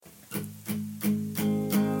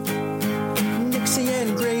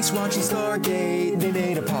Grace watching Stargate. They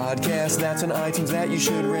made a podcast that's on iTunes that you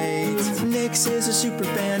should rate. Nix is a super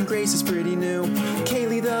fan, Grace is pretty new.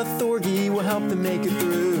 Kaylee the Thorgy will help them make it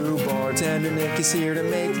through. Bartender Nick is here to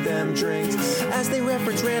make them drinks as they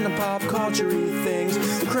reference random pop culture-y things.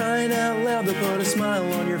 Crying out loud, they'll put a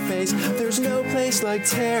smile on your face. There's no place like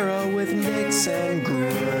Tara with Nix and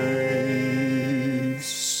Grace.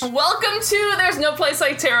 Welcome to There's No Place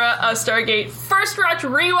Like Tara, a Stargate First Watch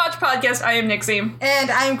Rewatch podcast. I am Nixie. And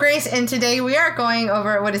I'm Grace, and today we are going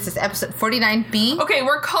over, what is this, episode 49B? Okay,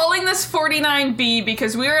 we're calling this 49B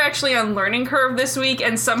because we were actually on Learning Curve this week,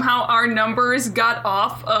 and somehow our numbers got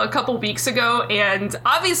off a couple weeks ago, and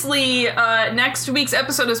obviously next week's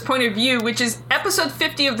episode is Point of View, which is episode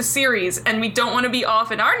 50 of the series, and we don't want to be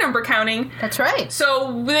off in our number counting. That's right.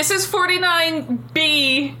 So this is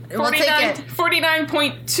 49B,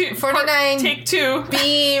 49.2. 49. Take 2.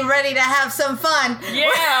 Be ready to have some fun.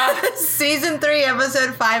 Yeah. Season 3,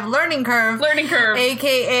 episode 5, Learning Curve. Learning Curve.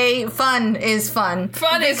 AKA Fun is Fun.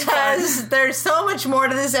 Fun is fun. Because there's so much more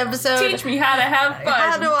to this episode. Teach me how to have fun.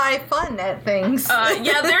 How do I fun at things?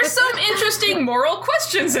 Yeah, there's some interesting moral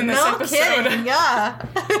questions in this episode. No kidding, yeah.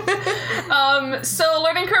 So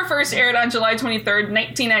Learning Curve first aired on July 23rd,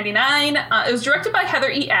 1999. It was directed by Heather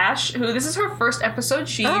E. Ash, who this is her first episode.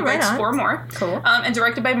 She writes 4 more. Cool. And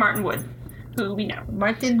directed by Martin Wood, who we know.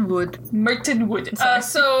 Martin Wood.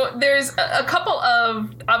 So there's a couple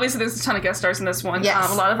of, obviously there's a ton of guest stars in this one.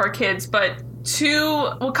 Yes. A lot of our kids, but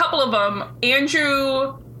a couple of them,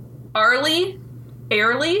 Andrew Airley,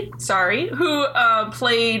 who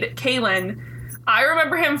played Kalen. I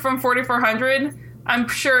remember him from 4400. I'm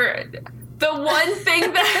sure the one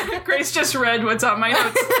thing that Grace just read what's on my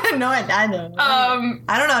notes. No, I know.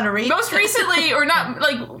 I don't know how to read. Most recently, or not,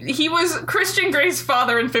 like, he was Christian Grey's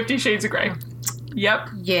father in 50 Shades of Grey. Yep.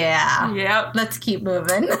 Yeah. Yep. Let's keep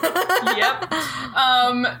moving. Yep.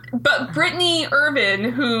 But Brittany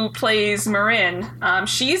Irvin, who plays Marin,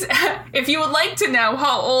 she's, if you would like to know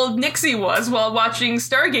how old Nixie was while watching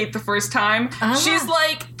Stargate the first time, she's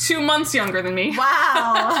like 2 months younger than me.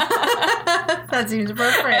 Wow. That seems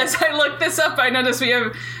appropriate. As I looked this up, I noticed we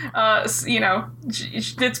have,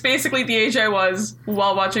 it's basically the age I was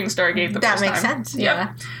while watching Stargate the first time. That makes sense, Yep.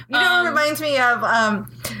 yeah. You know, it reminds me of,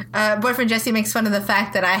 Boyfriend Jesse makes fun of the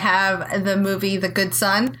fact that I have the movie The Good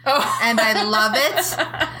Son, and I love it.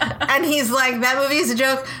 And he's like, that movie is a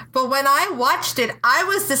joke. But when I watched it, I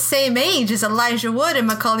was the same age as Elijah Wood and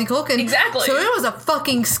Macaulay Culkin. Exactly. So it was a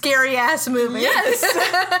fucking scary-ass movie. Yes.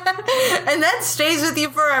 And that stays with you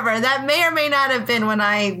forever. That may or may not have been when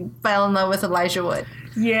I fell in love with Elijah Wood.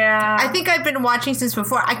 Yeah. I think I've been watching since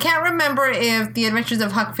before. I can't remember if The Adventures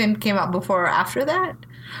of Huck Finn came out before or after that.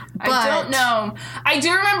 But I don't know. I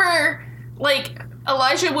do remember, like,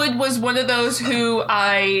 Elijah Wood was one of those who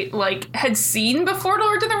I, like, had seen before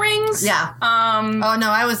Lord of the Rings. Yeah. Oh, no,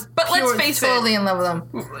 I was totally in love with him.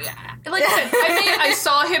 Like I said, I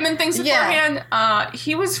saw him in things beforehand. Yeah.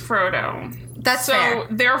 He was Frodo. That's fair. So,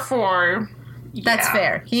 therefore... That's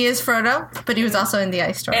fair. He is Frodo, but he was also in The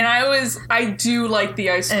Ice Storm. And I do like The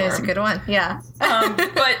Ice Storm. And it's a good one, yeah.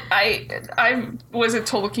 But I was a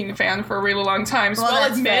Tolkien fan for a really long time, so I'll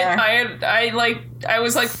admit fair. I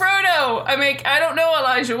was like, Frodo! I'm like, I don't know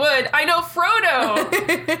Elijah Wood. I know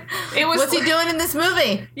Frodo! What's he doing in this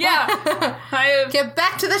movie? Yeah. Get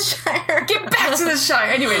back to the Shire. Get back to the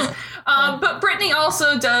Shire. Anyways. But Brittany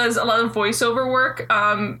also does a lot of voiceover work,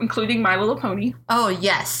 including My Little Pony. Oh,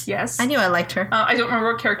 yes. Yes. I knew I liked her. I don't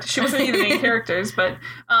remember what character. She wasn't any of the main characters, but...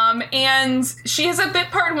 and she has a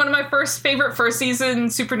bit part in one of my favorite first season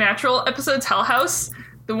Supernatural episodes, Hell House.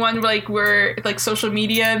 The one, like, where, like, social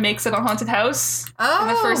media makes it a haunted house in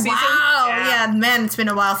the first season. Wow. Yeah, man, it's been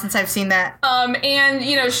a while since I've seen that. And,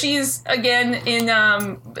 you know, she's, again, in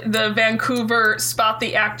the Vancouver Spot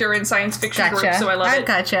the Actor in Science Fiction group, so I love it.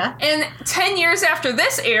 Gotcha. And 10 years after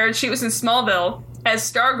this aired, she was in Smallville as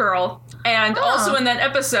Stargirl, and also in that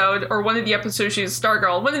episode, or one of the episodes she was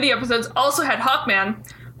Stargirl, one of the episodes also had Hawkman,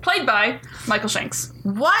 played by Michael Shanks.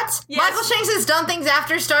 What? Yes. Michael Shanks has done things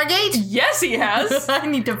after Stargate? Yes, he has. I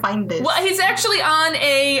need to find this. Well, he's actually on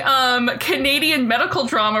a Canadian medical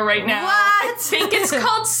drama right now. What? I think it's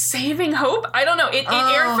called Saving Hope. I don't know. It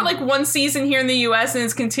aired for like one season here in the U.S. and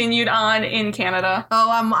it's continued on in Canada. Oh,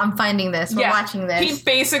 I'm finding this. We're watching this. He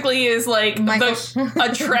basically is like the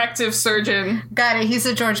attractive surgeon. Got it. He's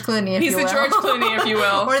the George Clooney, if you will. He's the George Clooney, if you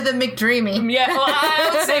will. Or the McDreamy. Yeah, well, I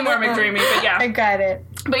would say more McDreamy, but yeah. I got it.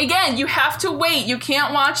 But again, you have to wait. You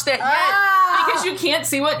can't watch that yet. because you can't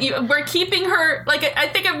see we're keeping her, like, I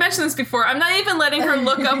think I've mentioned this before. I'm not even letting her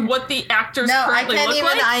look up what the actors currently look like. No,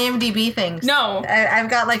 I can't even IMDb things. No. I've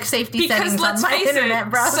got, like, safety settings on my internet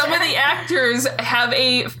browser. Some of the actors have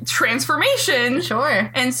a transformation.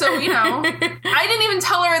 Sure. And so, I didn't even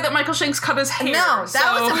tell her that Michael Shanks cut his hair. No,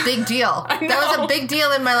 that was a big deal. That was a big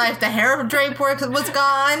deal in my life. The hair drape work was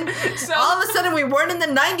gone. So, all of a sudden, we weren't in the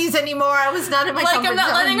 90s anymore. I was not in my comfort I'm not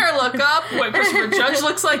zone. letting her look up what Christopher Judge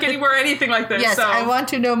looks like anymore, anything like this. Yes, so. I want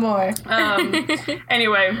to know more.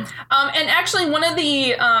 Anyway, and actually one of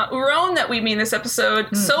the Uron that we meet in this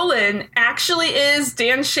episode, Solon, actually is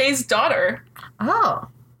Dan Shay's daughter. Oh.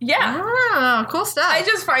 Yeah. Oh, cool stuff. I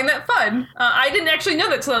just find that fun. I didn't actually know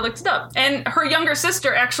that till I looked it up. And her younger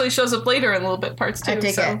sister actually shows up later in little bit parts too. I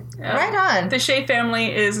dig it. Right on. The Shay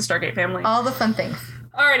family is a Stargate family. All the fun things.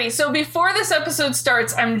 Alrighty, so before this episode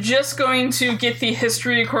starts, I'm just going to get the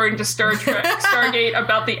history according to Star Trek Stargate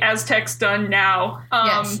about the Aztecs done now.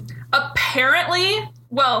 Yes. Apparently,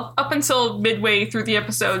 well, up until midway through the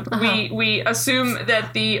episode, we assume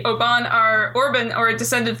that the Orban are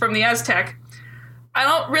descended from the Aztec. I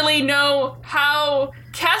don't really know how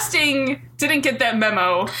casting didn't get that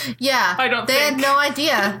memo. Yeah. They had no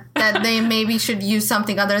idea that they maybe should use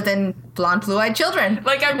something other than blonde, blue-eyed children.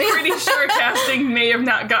 Like, I'm pretty sure casting may have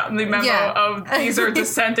not gotten the memo of these are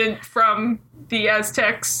descendant from the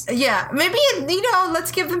Aztecs. Yeah, maybe,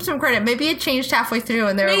 let's give them some credit. Maybe it changed halfway through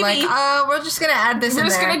and they were like, we're just going to add this in there. We're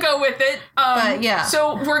just going to go with it. But, yeah.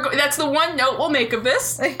 So, that's the one note we'll make of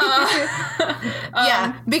this.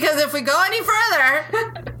 Yeah, because if we go any further,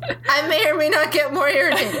 I may or may not get more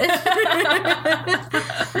irritated.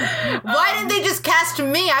 Why didn't they just cast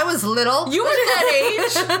me? I was little. You were that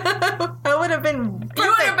age. I would have been perfect. You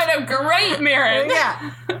would have been a great Marin.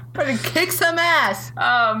 Yeah. Would have kicked some ass.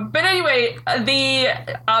 But anyway,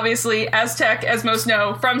 obviously, Aztec, as most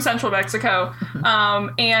know, from central Mexico,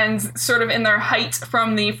 and sort of in their height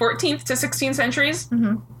from the 14th to 16th centuries.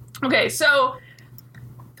 Mm-hmm. Okay, so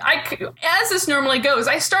as this normally goes,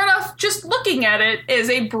 I start off just looking at it as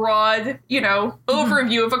a broad,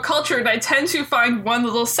 overview of a culture, and I tend to find one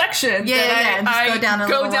little section I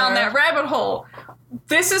go down that rabbit hole.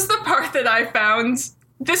 This is the part that I found.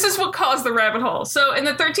 This is what caused the rabbit hole. So in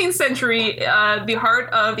the 13th century, the heart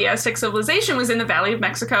of the Aztec civilization was in the Valley of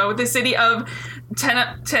Mexico, the city of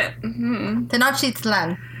Tenochtitlan.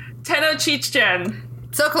 Tenochtitlan.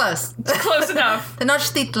 So close. Close enough.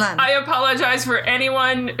 Tenochtitlan. I apologize for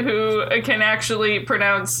anyone who can actually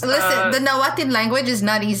pronounce... Listen, the Nahuatl language is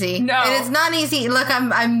not easy. No. It is not easy. Look,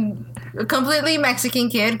 I'm a completely Mexican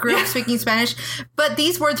kid, grew up speaking Spanish, but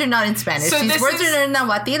these words are not in Spanish. So these words are in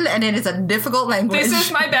Nahuatl, and it is a difficult language. This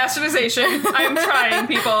is my bastardization. I'm trying,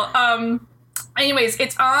 people. Anyways,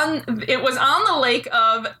 it was on the lake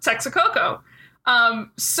of Texcoco.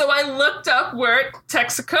 So I looked up where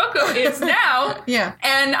Texcoco is now. Yeah.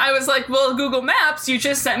 And I was like, well, Google Maps, you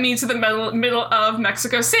just sent me to the middle of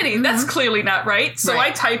Mexico City. Mm-hmm. That's clearly not right. So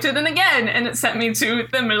I typed it in again, and it sent me to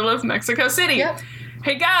the middle of Mexico City. Yep.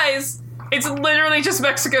 Hey, guys, it's literally just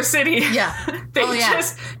Mexico City. Yeah.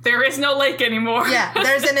 There is no lake anymore. Yeah.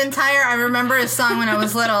 There's an entire, I remember a song when I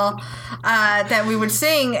was little that we would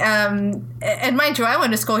sing, and mind you, I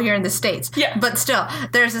went to school here in the States. Yeah. But still,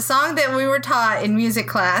 there's a song that we were taught in music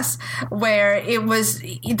class where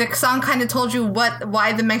the song kind of told you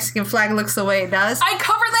why the Mexican flag looks the way it does. I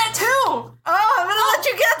cover that too. Oh, I'm gonna let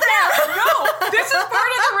you get there. No, this is part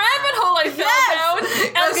of the rabbit hole I fell down.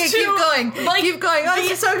 Okay, keep going. Keep going. Oh,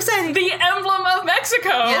 this is so exciting. The emblem of Mexico.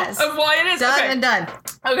 Yes. Of why it is. Done and done.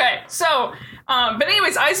 Okay, so, but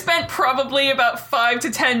anyways, I spent probably about 5 to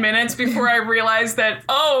 10 minutes before I realized that,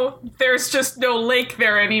 there's just no lake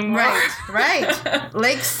there anymore. Right.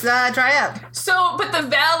 Lakes dry up. So, but the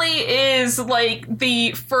valley is like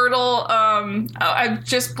the fertile, I've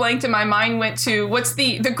just blanked in my mind, went to, what's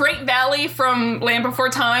the Great Valley from Land Before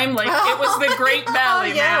Time? Like, it was the Great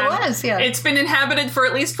Valley, yeah, man. it was, yeah. It's been inhabited for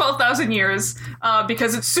at least 12,000 years,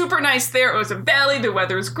 because it's super nice there. It was a valley, the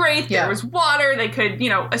weather was great, there was water, they could,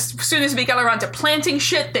 as soon as we got around to planting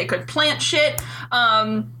shit, they could plant shit,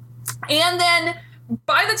 and then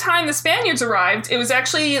by the time the Spaniards arrived, it was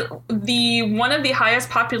actually one of the highest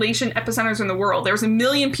population epicenters in the world. There was 1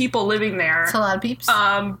 million people living there. That's a lot of peeps.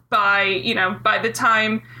 By the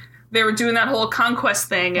time they were doing that whole conquest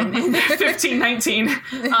thing in 1519,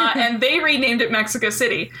 and they renamed it Mexico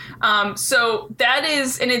City. So that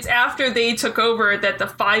is, and it's after they took over that the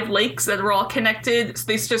 5 lakes that were all connected, so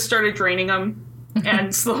they just started draining them.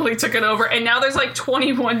 and slowly took it over. And now there's like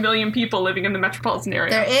 21 million people living in the metropolitan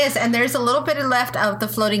area. There is, and there's a little bit left of the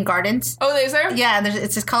floating gardens. Oh, is there? Yeah,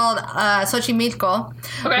 it's just called Xochimilco,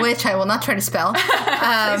 which I will not try to spell.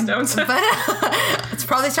 Please don't. But it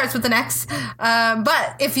probably starts with an X.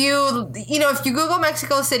 But if you Google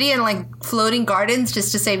Mexico City and like floating gardens,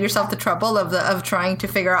 just to save yourself the trouble of trying to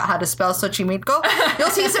figure out how to spell Xochimilco, you'll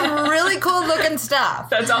see some really cool looking stuff.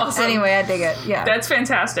 That's awesome. Anyway, I dig it. Yeah, that's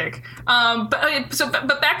fantastic. But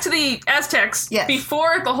back to the Aztecs. Yes.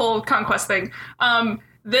 Before the whole conquest thing.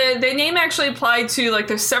 The name actually applied to, like,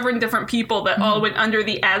 there's several different people that all went under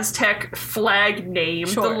the Aztec flag name.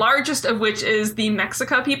 Sure. The largest of which is the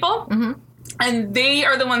Mexica people. Mm-hmm. And they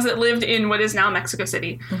are the ones that lived in what is now Mexico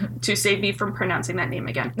City, to save me from pronouncing that name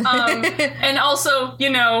again. And also,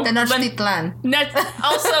 Tenochtitlan.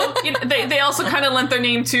 They also kind of lent their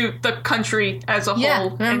name to the country as a whole. Yeah,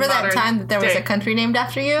 remember that time that there was a country named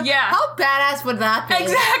after you? Yeah. How badass would that be?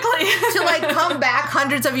 Exactly. To like come back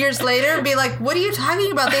hundreds of years later and be like, what are you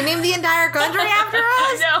talking about? They named the entire country after us?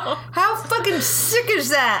 I know. How fucking sick is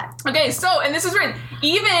that? Okay, so, and this is written,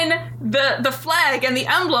 even the flag and the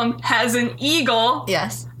emblem has an eagle.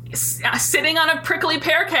 Yes. Sitting on a prickly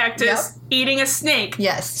pear cactus, eating a snake.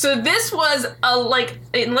 Yes. So this was a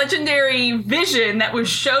legendary vision that was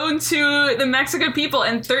shown to the Mexican people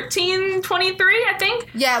in 1323, I think.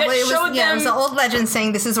 Yeah, well, it was an old legend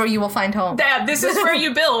saying this is where you will find home. Dad, this is where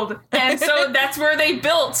you build. And so that's where they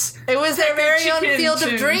built. It was their very own field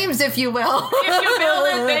of dreams, if you will. If you build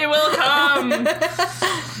it, they will come.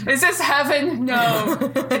 Is this heaven? No.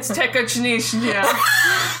 It's Tecochnishnia.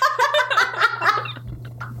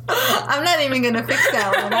 I'm not even gonna fix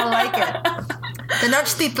that one. I like it.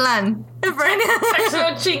 Tenochtitlan.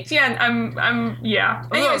 Yeah.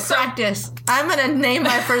 Anyway, so practice. I'm gonna name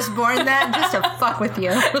my firstborn that just to fuck with you.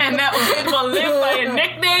 And that kid will live by a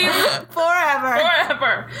nickname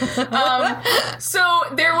forever. So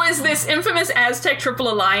there was this infamous Aztec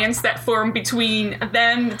Triple Alliance that formed between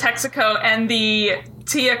them, the Texaco, and the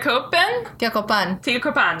Teocopan.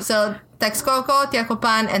 So Texcoco,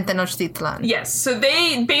 Teocopan, and Tenochtitlan. Yes, so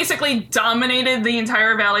they basically dominated the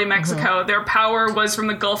entire Valley of Mexico. Mm-hmm. Their power was from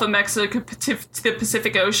the Gulf of Mexico to the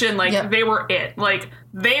Pacific Ocean. They were it.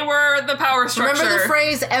 They were the power structure. Remember the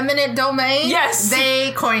phrase eminent domain? Yes.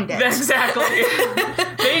 They coined it. Exactly.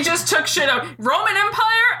 They just took shit out. Roman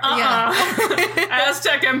Empire? Yeah.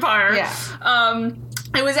 Aztec Empire. Yeah.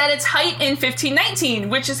 It was at its height in 1519,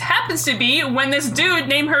 which happens to be when this dude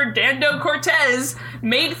named Hernando Cortez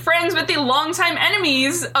made friends with the longtime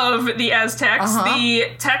enemies of the Aztecs, the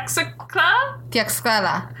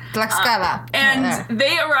Tlaxcala. And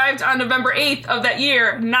they arrived on November 8th of that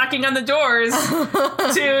year, knocking on the doors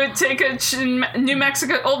to take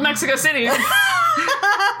Old Mexico City.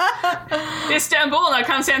 Istanbul, not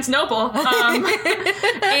Constantinople.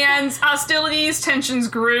 And hostilities, tensions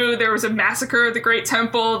grew. There was a massacre at the Great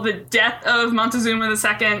Temple, the death of Montezuma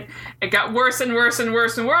II. It got worse and worse and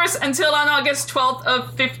worse and worse until on August 12th of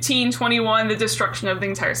 1521, the destruction of the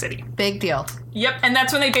entire city. Big deal. Yep, and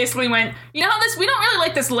that's when they basically went, we don't really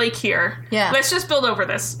like this lake here. Yeah. Let's just build over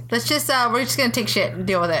this. We're just gonna take shit and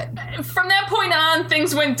deal with it. From that point on,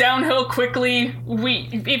 things went downhill quickly.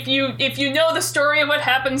 If you know the story of what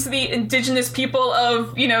happens to the indigenous people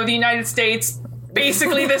of, the United States,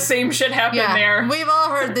 basically the same shit happened there. We've all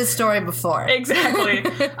heard this story before. Exactly.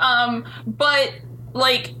 But,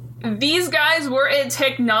 these guys were a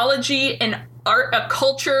technology and art, a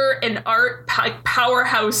culture and art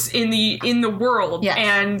powerhouse in the world. Yes.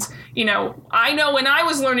 And, I know when I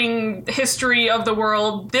was learning history of the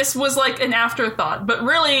world, this was like an afterthought. But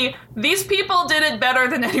really, these people did it better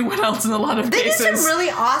than anyone else in a lot of cases. They did some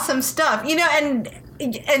really awesome stuff, and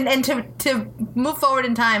to move forward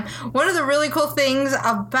in time, one of the really cool things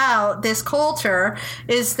about this culture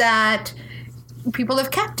is that people have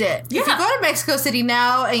kept it. Yeah. If you go to Mexico City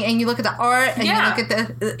now and you look at the art and you look at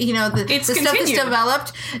the stuff that's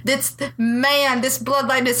developed, this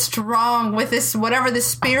bloodline is strong with this, whatever this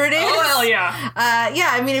spirit is. Oh, hell yeah.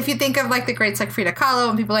 I mean, if you think of the greats like Frida Kahlo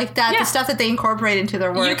and people like that, the stuff that they incorporate into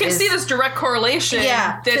their work. You can see this direct correlation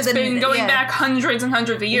that's been going back hundreds and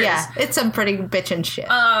hundreds of years. Yeah, it's some pretty bitchin' shit.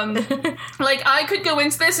 I could go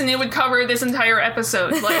into this and it would cover this entire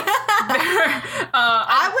episode.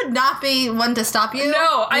 I would not be one to stop you.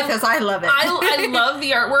 No, because I love it. I love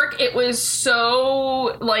the artwork. It was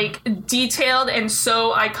so detailed and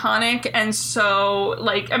so iconic and so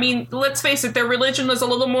let's face it, their religion was a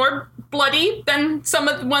little more bloody than some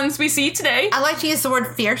of the ones we see today. I like to use the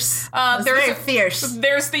word fierce. Very fierce.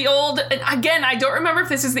 There's the old, again, I don't remember if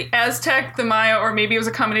this is the Aztec, the Maya, or maybe it was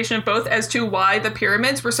a combination of both as to why the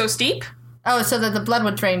pyramids were so steep. Oh, so that the blood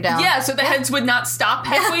would drain down. Yeah, so the heads would not stop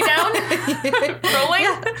halfway down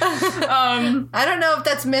rolling. I don't know if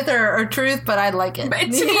that's myth or truth, but I like it. To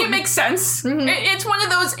me, it makes sense. Mm-hmm. It's one of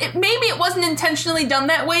those, maybe it wasn't intentionally done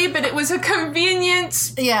that way, but it was a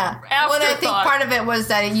convenient Well, I think afterthought. part of it was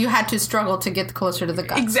that you had to struggle to get closer to the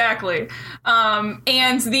guts. Exactly.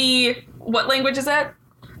 And what language is that?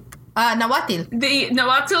 Nahuatl. The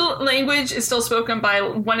Nahuatl language is still spoken by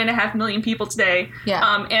 1.5 million people today.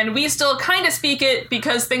 Yeah. And we still kind of speak it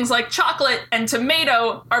because things like chocolate and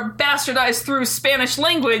tomato are bastardized through Spanish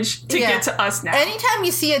language to get to us now. Anytime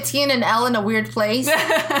you see a T and an L in a weird place,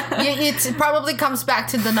 it probably comes back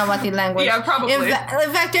to the Nahuatl language. Yeah, probably. In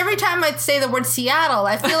fact, every time I say the word Seattle,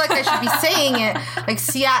 I feel like I should be saying it like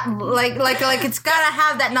Seattle, like it's gotta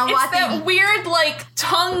have that Nahuatl. It's that weird, like,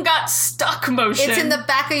 tongue got stuck motion. It's in the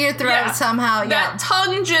back of your throat somehow. That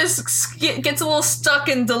tongue just gets a little stuck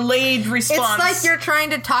in delayed response. It's like you're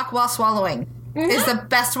trying to talk while swallowing. Is the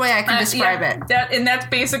best way I can describe it. That's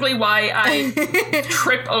basically why I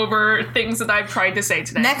trip over things that I've tried to say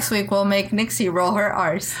today. Next week we'll make Nixie roll her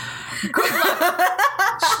R's.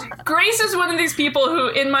 Grace is one of these people who,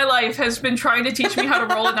 in my life, has been trying to teach me how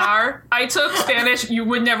to roll an R. I took Spanish. You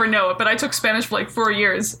would never know it, but I took Spanish for like 4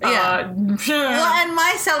 years. Yeah. Well, and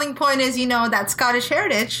my selling point is, that Scottish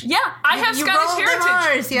heritage. Yeah, I have you Scottish roll them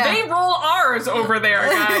heritage. Rs, yeah. They roll R's over there,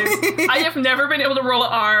 guys. I have never been able to roll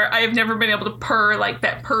an R. I have never been able to purr, like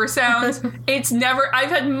that purr sound. It's never...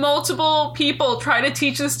 I've had multiple people try to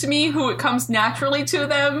teach this to me who it comes naturally to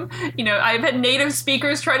them. I've had native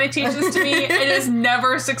speakers try to teach this to me. It is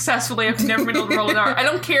never successfully. I've never been able to roll an R. I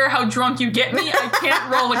don't care how drunk you get me. I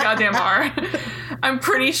can't roll a goddamn R. I'm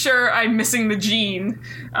pretty sure I'm missing the gene.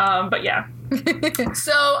 But yeah.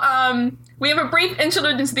 So, we have a brief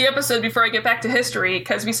interlude into the episode before I get back to history,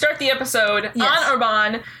 because we start the episode on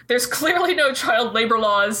Orban. There's clearly no child labor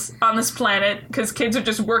laws on this planet, because kids are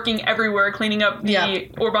just working everywhere, cleaning up the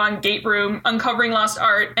Orban gate room, uncovering lost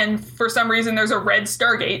art, and for some reason there's a red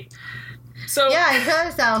Stargate. So yeah, I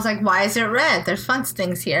noticed that. I was like, why is it red? There's fun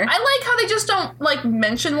things here. I like how they just don't,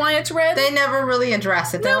 mention why it's red. They never really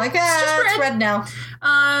address it. They're like, it's red now.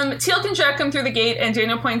 Teal can track them through the gate, and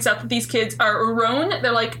Daniel points out that these kids are Uron.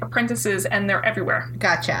 They're like apprentices, and they're everywhere.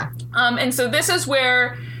 Gotcha. And so this is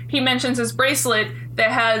where he mentions his bracelet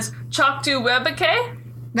that has Choctu Webeke.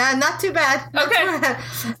 No, not too bad. Okay.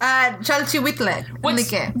 Chalchihuitle.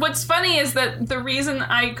 What's funny is that the reason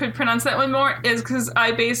I could pronounce that one more is because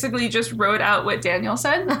I basically just wrote out what Daniel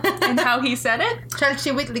said and how he said it.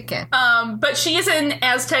 Chalchihuitle. But she is an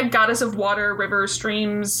Aztec goddess of water, rivers,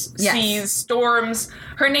 streams, seas, storms.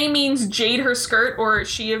 Her name means jade her skirt, or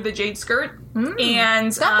she of the jade skirt.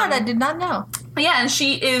 And that part I did not know. Yeah, and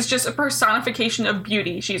she is just a personification of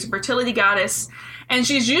beauty. She's a fertility goddess, and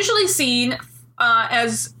she's usually seen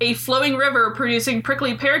as a flowing river producing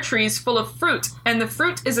prickly pear trees full of fruit, and the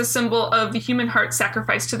fruit is a symbol of the human heart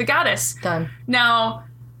sacrificed to the goddess. Done. Now,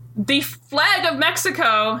 the flag of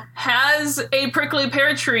Mexico has a prickly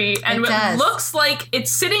pear tree, and it looks like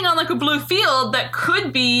it's sitting on like a blue field that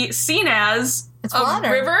could be seen as a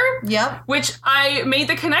river. Yep. Which I made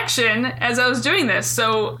the connection as I was doing this.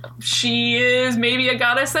 So she is maybe a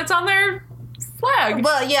goddess that's on their flag.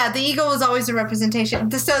 Well, yeah, the eagle was always a representation.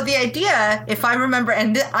 So the idea, if I remember,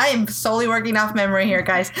 and I am solely working off memory here,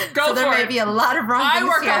 guys. So there may be a lot of wrong things I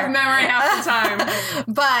work here. off memory half the time.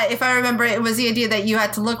 But if I remember, it was the idea that you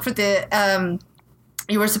had to look for the...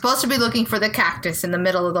 you were supposed to be looking for the cactus in the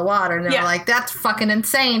middle of the water, and they were like, that's fucking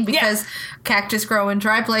insane, because cactus grow in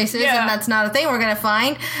dry places, and that's not a thing we're gonna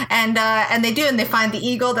find. And they do, and they find the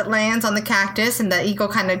eagle that lands on the cactus, and the eagle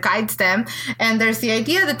kind of guides them. And there's the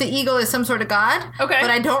idea that the eagle is some sort of god, but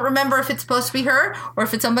I don't remember if it's supposed to be her or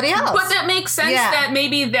if it's somebody else. But that makes sense that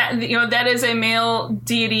maybe that is a male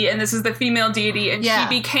deity, and this is the female deity, and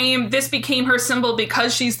this became her symbol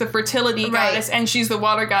because she's the fertility goddess, and she's the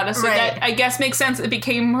water goddess, so that, I guess, makes sense. It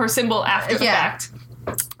became her symbol after the fact.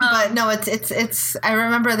 But no, it's. I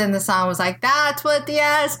remember then the song was like, "That's what the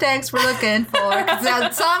Aztecs were looking for." Because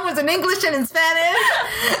that song was in English and in Spanish,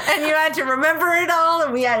 and you had to remember it all.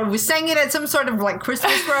 And we sang it at some sort of like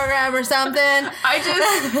Christmas program or something.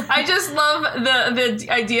 I just love the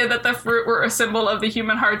idea that the fruit were a symbol of the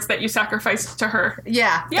human hearts that you sacrificed to her.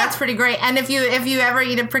 Yeah, that's pretty great. And if you ever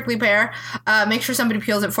eat a prickly pear, make sure somebody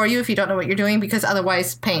peels it for you if you don't know what you're doing, because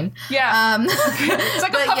otherwise pain. Yeah, it's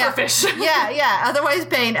like a pufferfish. Yeah. Otherwise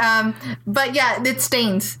pain. But yeah, it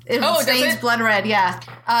stains. It stains blood red. Yeah.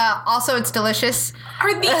 Also, it's delicious.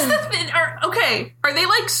 Are these Are they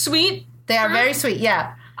like sweet? They are very sweet.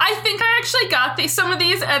 Yeah. I think I actually got some of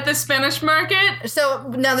these at the Spanish market. So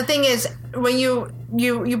now the thing is, when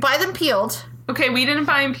you buy them peeled. Okay, we didn't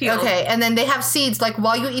buy them peeled. Okay, and then they have seeds. Like,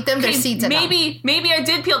 while you eat them, there's seeds in them. Maybe I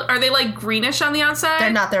did peel. Are they, like, greenish on the outside? They're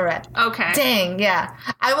not. They're red. Okay. Dang, yeah.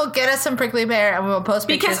 I will get us some prickly pear, and we will post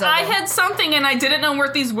pictures because of I them. had something, and I didn't know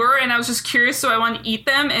what these were, and I was just curious, so I wanted to eat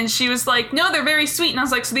them, and she was like, no, they're very sweet. And I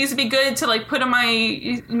was like, so these would be good to, like, put in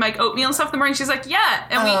my oatmeal and stuff in the morning? She's like, yeah.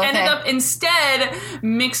 And we ended up instead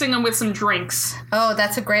mixing them with some drinks. Oh,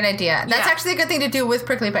 that's a great idea. That's actually a good thing to do with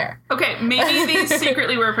prickly pear. Okay, maybe these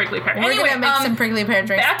secretly were prickly pear. We're going to make some prickly pear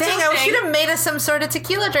drinks. Dang, I wish you'd have made us some sort of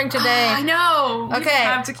tequila drink today. I know. Okay,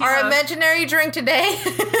 our imaginary drink today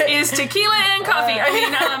is tequila and coffee.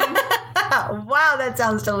 Wow, that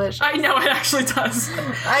sounds delicious. I know, it actually does.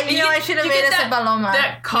 I should have made us a paloma.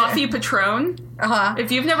 That coffee Patron. Uh-huh.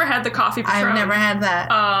 If you've never had the coffee Patron. I've never had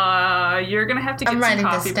that. You're going to have to get some coffee Patron.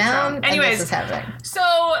 I'm writing this down. Anyways, this is happening. So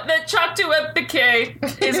the Chaktu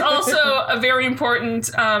Epike is also a very important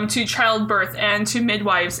to childbirth and to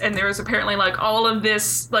midwives, and there was apparently like all of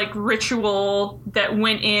this like ritual that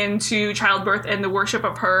went into childbirth and the worship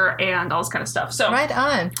of her and all this kind of stuff. So right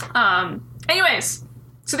on. Anyways,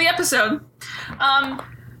 so the episode.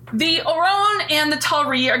 The Oron and the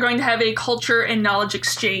Talri are going to have a culture and knowledge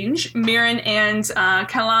exchange. Mirren and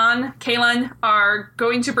Kalan are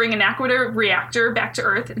going to bring an Aquita reactor back to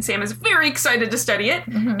Earth, and Sam is very excited to study it.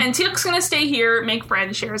 Mm-hmm. And Teal'c's going to stay here, make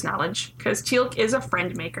friends, share his knowledge, because Teal'c is a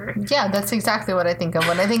friend maker. Yeah, that's exactly what I think of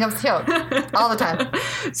when I think of Teal'c. All the time.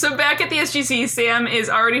 So back at the SGC, Sam is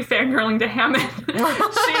already fangirling to Hammond.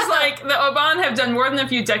 She's like, the Oban have done more than a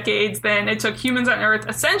few decades than it took humans on Earth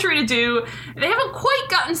a century to do. They haven't quite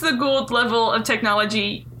gotten to the Gould level of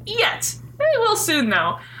technology yet. They will soon,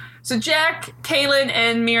 though. So Jack, Kaylin,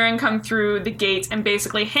 and Mirren come through the gate and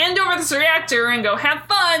basically hand over this reactor and go, have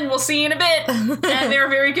fun, we'll see you in a bit. And they're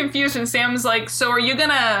very confused, and Sam's like, so are you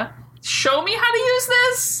gonna show me how to use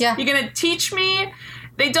this? Yeah. You gonna teach me?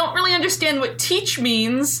 They don't really understand what teach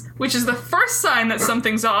means, which is the first sign that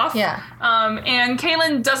something's off. Yeah. And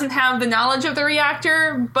Kaylin doesn't have the knowledge of the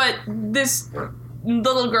reactor, but this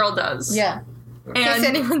little girl does. Yeah. In case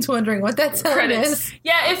anyone's wondering what that sound is.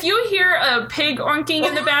 Yeah, if you hear a pig oinking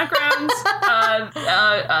in the background,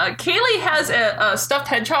 Kaylee has a stuffed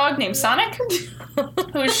hedgehog named Sonic,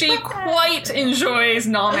 who she quite enjoys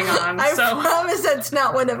gnawing on. I promise that's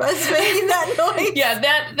not one of us making that noise. Yeah,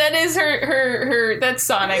 that is her that's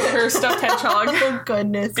Sonic, her stuffed hedgehog. Oh,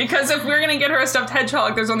 goodness. Because if we're going to get her a stuffed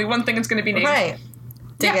hedgehog, there's only one thing it's going to be named. Right.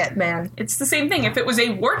 Dig it, man. It's the same thing. If it was a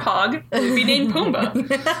warthog, it would be named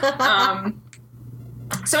Pumbaa.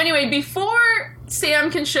 So anyway, before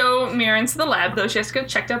Sam can show Mirren to the lab, though, she has to get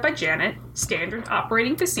checked out by Janet. Standard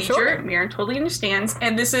operating procedure. Sure. Mirren totally understands.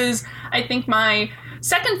 And this is, I think, my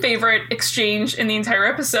second favorite exchange in the entire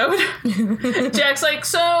episode. Jack's like,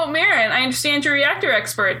 so, Mirren, I understand you're a reactor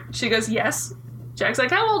expert. She goes, yes. Jack's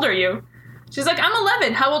like, how old are you? She's like, I'm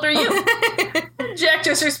 11. How old are you? Jack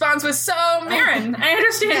just responds with, so, Mirren, I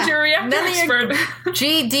understand you're a reactor expert.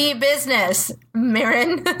 GD business,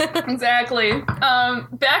 Mirren. Exactly.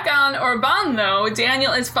 Back on Orban, though,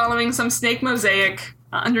 Daniel is following some snake mosaic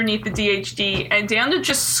underneath the DHD, and Daniel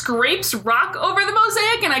just scrapes rock over the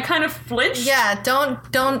mosaic, and I kind of flinched. Yeah, don't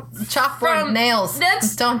chalkboard nails.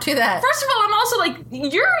 Don't do that. First of all, I'm also like,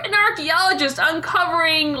 you're an archaeologist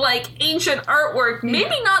uncovering, like, ancient artwork.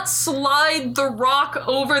 Maybe not slide the rock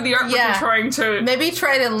over the artwork you're trying to... Maybe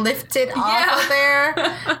try to lift it off of there.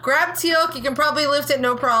 Grab Teal'c, you can probably lift it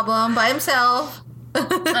no problem by himself.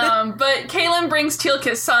 But Kaylin brings Teal'c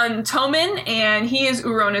his son Tomin, and he is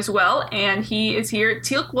Uron as well, and he is here.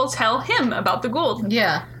 Teal'c will tell him about the Gould.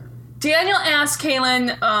 Yeah. Daniel asks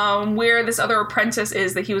Kaylin where this other apprentice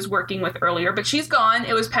is that he was working with earlier, but she's gone.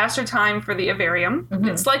 It was past her time for the Avarium. Mm-hmm.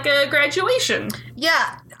 It's like a graduation.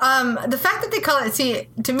 Yeah. The fact that they call it, see,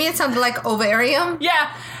 to me it sounded like ovarium.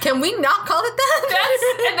 Yeah. Can we not call it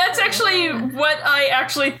that? That's actually what I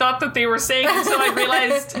actually thought that they were saying until I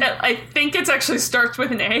realized I think it actually starts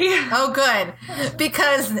with an A. Oh, good.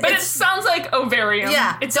 Because But it sounds like ovarium.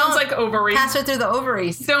 Yeah. It sounds like ovary. Pass her through the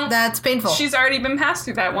ovaries. That's painful. She's already been passed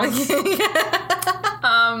through that once.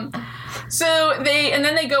 So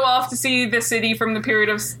they go off to see the city from the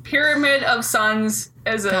Pyramid of Suns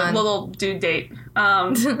as a little dude date.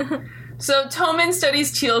 So Tomin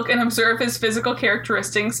studies Teal'c and observes his physical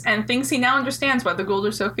characteristics and thinks he now understands why the Gould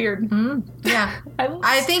are so feared. Yeah.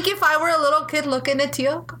 I think if I were a little kid looking at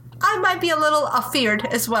Teal'c, I might be a little afeared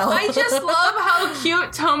as well. I just love how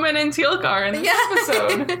cute Tomin and Teal'c are in this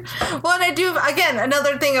episode. Well, and I do, again,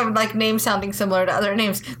 another thing of, like, names sounding similar to other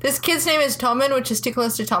names. This kid's name is Tomin, which is too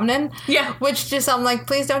close to Tomnin. Yeah. Which just, I'm like,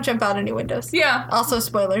 please don't jump out any windows. Yeah. Also,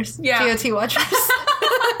 spoilers. Yeah. GOT watchers.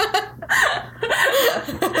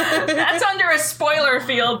 That's under a spoiler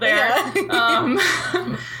field there.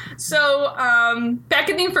 Yeah. So, back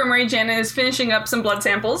in the infirmary, Janet is finishing up some blood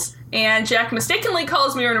samples, and Jack mistakenly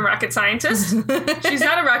calls Mirren a rocket scientist. She's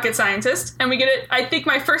not a rocket scientist, and we get it, I think,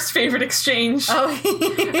 my first favorite exchange. Oh.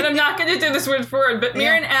 And I'm not going to do this word for word, but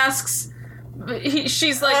Mirren asks,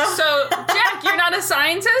 she's like, so, Jack, you're not a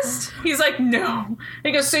scientist? He's like, no.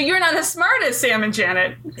 He goes, so you're not as smart as Sam and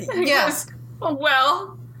Janet? He goes,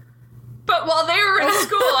 well... But while they were in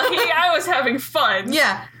school, I was having fun.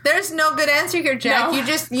 Yeah, there's no good answer here, Jack. No. You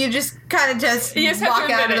just kind of just walk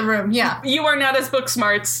out of the room. Yeah, you are not as book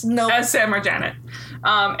smarts as Sam or Janet.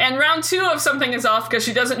 And round 2 of something is off because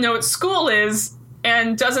she doesn't know what school is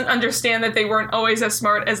and doesn't understand that they weren't always as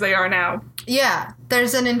smart as they are now. Yeah,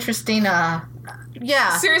 there's an interesting.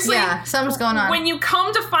 Yeah. Seriously? Yeah, something's going on. When you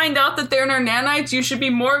come to find out that they're nanites, you should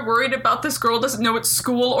be more worried about this girl doesn't know what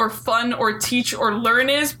school or fun or teach or learn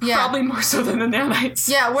is. Yeah. Probably more so than the nanites.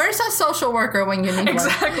 Yeah, where's a social worker when you need one?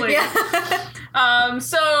 Exactly. Yeah.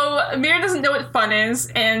 So Mir doesn't know what fun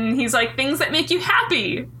is, and he's like, things that make you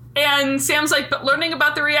happy. And Sam's like, but learning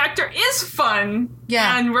about the reactor is fun.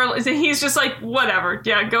 Yeah. And he's just like, whatever.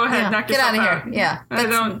 Yeah, go ahead, knock get yourself out of here.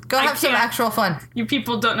 Yeah. Go have some actual fun. You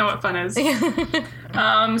people don't know what fun is. So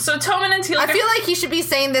Tommen and Teal'c... I feel like he should be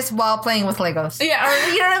saying this while playing with Legos. Yeah. Or,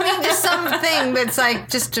 you know what I mean? Just something that's like,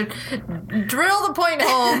 just to drill the point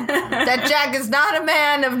home that Jack is not a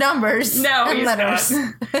man of numbers and letters.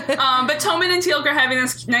 But Tommen and Teal'c are having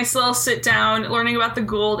this nice little sit down, learning about the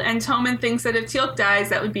Gould, and Tommen thinks that if Teal'c dies,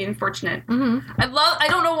 that would be unfortunate. Mm-hmm. I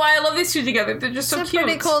don't know why I love these two together. They're just so it's cute. A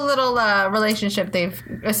pretty cool little relationship they've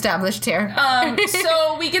established here.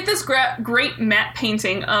 So we get this great matte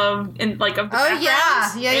painting of the backgrounds.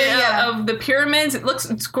 Yeah. Of the pyramids.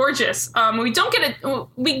 It's gorgeous. We don't get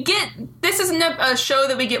this isn't a show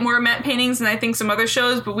that we get more matte paintings than I think some other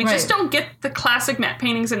shows, but we just don't get the classic matte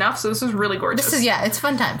paintings enough, so this is really gorgeous. It's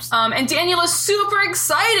fun times. And Daniel is super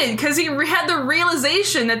excited because he had the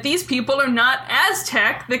realization that these people are not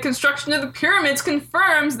Aztec. The construction of the pyramids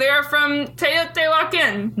confirms they're from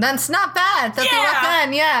Teotihuacan. That's not bad.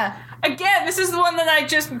 Teotihuacan, yeah. Again, this is the one that I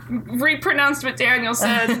just repronounced what Daniel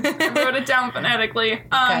said. I wrote it down phonetically.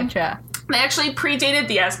 Gotcha. They actually predated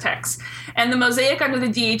the Aztecs. And the mosaic under the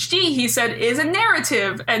DHD, he said, is a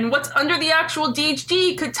narrative. And what's under the actual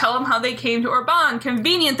DHD could tell him how they came to Orban.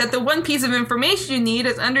 Convenient that the one piece of information you need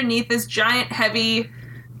is underneath this giant, heavy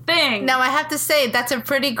thing. Now, I have to say, that's a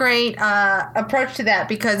pretty great approach to that,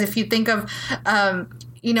 because if you think of...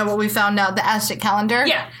 what we found out, the Aztec calendar.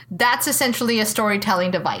 Yeah. That's essentially a storytelling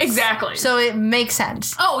device. Exactly. So it makes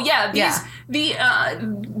sense. Oh, yeah.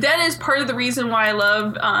 That is part of the reason why I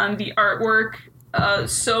love the artwork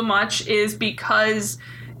so much, is because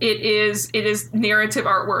it is narrative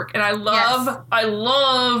artwork. And I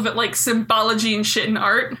love like symbology and shit in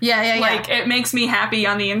art. Yeah. Like, it makes me happy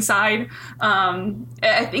on the inside.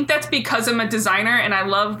 I think that's because I'm a designer and I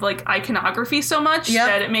love like iconography so much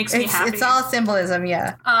that it makes me happy. It's all symbolism,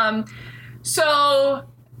 yeah. So,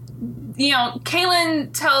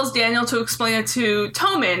 Kaelin tells Daniel to explain it to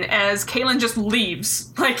Tommen as Kaelin just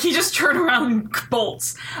leaves. Like, he just turned around and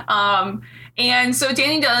bolts. And so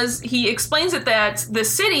Danny does, he explains it that the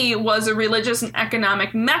city was a religious and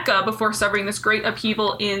economic mecca before suffering this great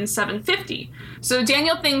upheaval in 750. So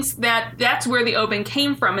Daniel thinks that that's where the Oban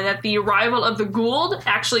came from, and that the arrival of the Gould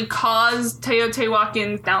actually caused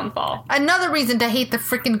Teotihuacan's downfall. Another reason to hate the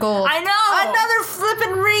freaking Gould. I know! Another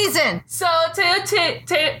flippin' reason! So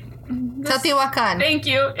Teotihuacan. Thank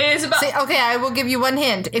you. Is about... Okay, I will give you one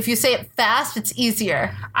hint. If you say it fast, it's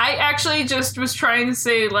easier. I actually just was trying to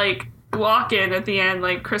say, like, Walken at the end,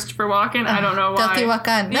 like Christopher Walken. I don't know why.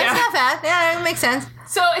 Teotihuacan. That's not bad. Yeah, it makes sense.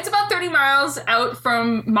 So it's about 30 miles out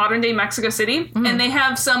from modern-day Mexico City, and they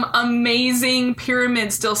have some amazing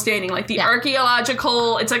pyramids still standing, like the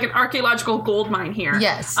archaeological... It's like an archaeological gold mine here.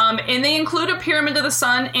 Yes. And they include a pyramid of the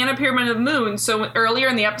sun and a pyramid of the moon. So earlier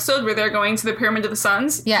in the episode where they're going to the pyramid of the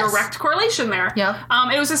suns, direct correlation there. Yep.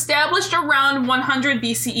 It was established around 100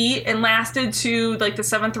 BCE and lasted to like the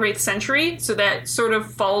 7th or 8th century. So that sort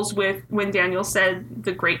of falls with when Daniel said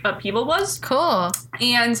the Great Upheaval was. Cool.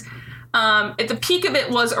 And... at the peak of it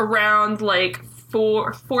was around like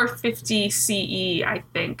 450 CE, I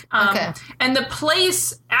think. Okay. And the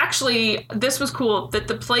place, actually, this was cool, that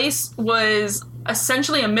the place was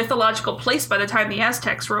essentially a mythological place by the time the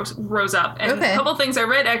Aztecs rose up. And a couple things I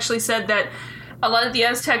read actually said that a lot of the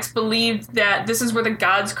Aztecs believed that this is where the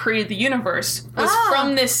gods created the universe, was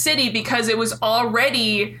from this city, because it was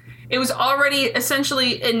already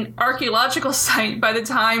essentially an archaeological site by the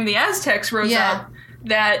time the Aztecs rose up.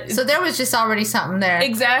 So there was just already something there.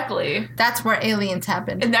 Exactly. That's where aliens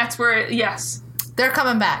happened. And that's where, yes. They're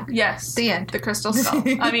coming back. Yes. The end. The Crystal Skull.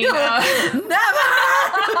 I mean, Never!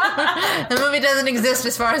 The movie doesn't exist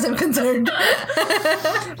as far as I'm concerned.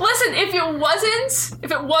 listen, if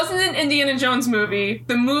it wasn't an Indiana Jones movie,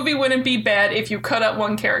 the movie wouldn't be bad if you cut out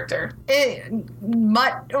one character.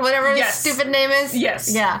 Mutt, whatever his stupid name is?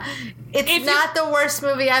 Yes. Yeah. It's not the worst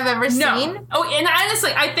movie I've ever seen. Oh, and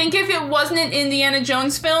honestly, I think if it wasn't an Indiana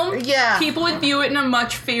Jones film, people would view it in a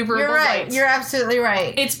much favorable light. You're absolutely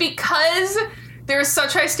right. It's because there's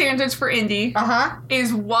such high standards for indie.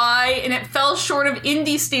 Is why, and it fell short of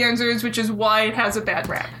indie standards, which is why it has a bad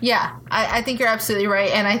rap. Yeah, I think you're absolutely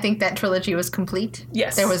right, and I think that trilogy was complete.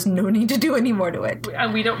 Yes. There was no need to do any more to it.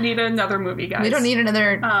 We don't need another movie, guys. We don't need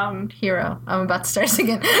another hero. I'm about to start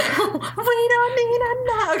singing. We don't need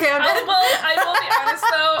another... Okay, I'm done. Well, I will be honest,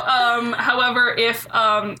 though. However, if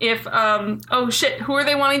oh shit, who are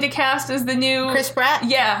they wanting to cast as the new... Chris Pratt?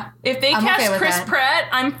 Yeah. If they cast Chris Pratt,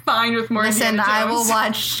 I'm fine with more Indiana Jones. I will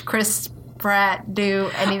watch Chris Pratt do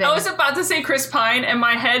anything. I was about to say Chris Pine, and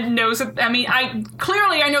my head knows it. I mean, I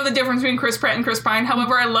know the difference between Chris Pratt and Chris Pine.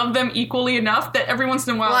 However, I love them equally enough that every once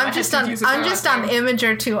in a while I'm just on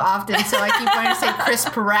Imager too often, so I keep wanting to say Chris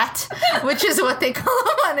Pratt, which is what they call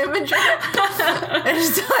him on Imager. And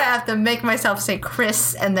so I have to make myself say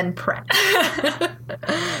Chris and then Pratt.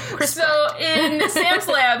 In Sam's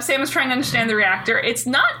lab, Sam is trying to understand the reactor. It's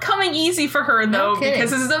not coming easy for her, though, because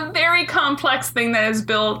this is a very complex thing that is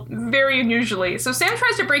built very unusually. So Sam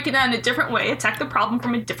tries to break it down in a different way, attack the problem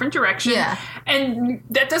from a different direction. Yeah. And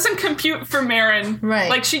that doesn't compute for Marin. Right.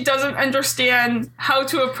 Like, she doesn't understand how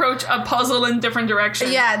to approach a puzzle in different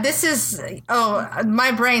directions. Yeah, this is... Oh,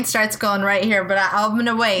 my brain starts going right here, but I'm going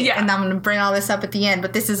to wait, and I'm going to bring all this up at the end.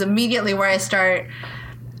 But this is immediately where I start...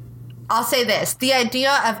 I'll say this. The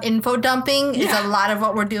idea of info dumping is a lot of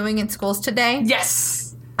what we're doing in schools today.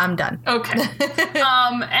 Yes. I'm done. Okay.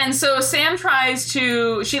 And so Sam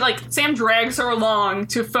Sam drags her along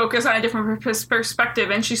to focus on a different perspective,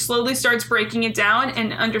 and she slowly starts breaking it down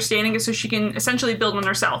and understanding it so she can essentially build on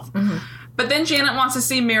herself. Mm-hmm. But then Janet wants to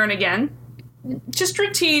see Marin again. Just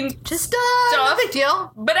routine stuff. No big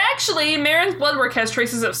deal. But actually, Marin's blood work has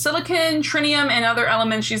traces of silicon, trinium, and other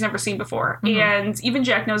elements she's never seen before. Mm-hmm. And even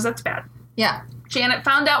Jack knows that's bad. Yeah. Janet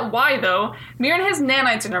found out why, though. Marin has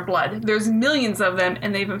nanites in her blood. There's millions of them,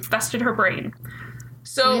 and they've infested her brain.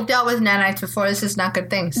 So we've dealt with nanites before. This is not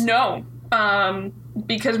good things. No.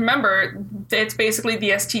 Because remember, it's basically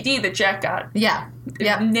the STD that Jack got. Yeah.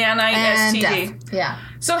 Yeah. Nanite and STD. Death. Yeah.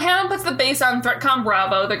 So Hammond puts the base on ThreatCom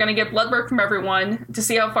Bravo. They're going to get blood work from everyone to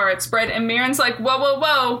see how far it's spread. And Marin's like,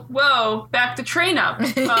 whoa, back the train up.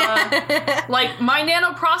 Like, my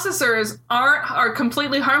nanoprocessors are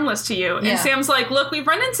completely harmless to you. And Sam's like, look, we've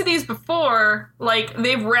run into these before. Like,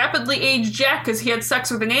 they've rapidly aged Jack because he had sex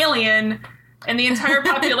with an alien, and the entire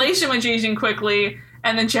population was aging quickly.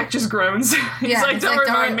 And then Jack just groans. He's like, don't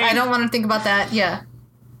remind me. I don't want to think about that. Yeah.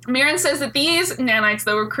 Marin says that these nanites,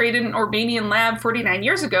 though, were created in an Urbanian lab 49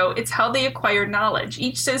 years ago. It's how they acquire knowledge.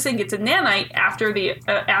 Each citizen gets a nanite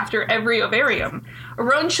after every ovarium.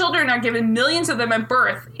 Grown children are given millions of them at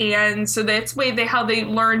birth, and so that's how they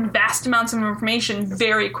learn vast amounts of information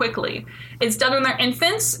very quickly. It's done when they're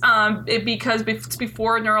infants because it's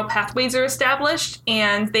before neural pathways are established,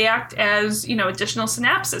 and they act as additional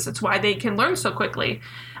synapses. It's why they can learn so quickly.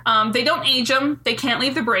 They don't age them. They can't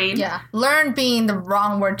leave the brain. Yeah. Learn being the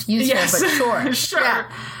wrong word to use there, but sure. Sure.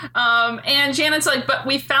 Yeah. And Janet's like, but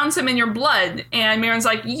we found some in your blood. And Marin's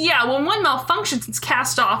like, yeah, when one malfunctions, it's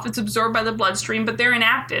cast off. It's absorbed by the bloodstream, but they're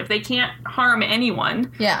inactive. They can't harm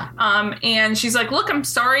anyone. Yeah. And she's like, look, I'm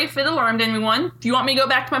sorry if it alarmed anyone. Do you want me to go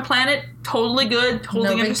back to my planet? Totally good.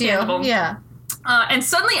 Totally understandable. Deal. Yeah. And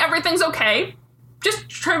suddenly everything's okay.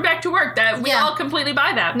 Just turn back to work. That we all completely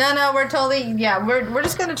buy that. No, we're totally we're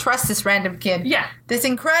just gonna trust this random kid. Yeah. This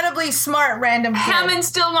incredibly smart random kid. Hammond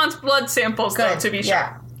still wants blood samples though, to be sure.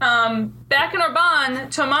 Yeah. Back in Orban,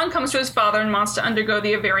 Toman comes to his father and wants to undergo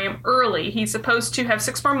the ovarium early. He's supposed to have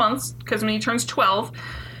 6 more months, because when he turns 12.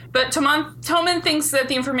 But Toman thinks that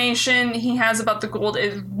the information he has about the gold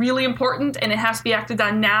is really important, and it has to be acted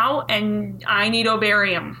on now, and I need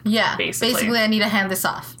ovarium. Yeah, basically I need to hand this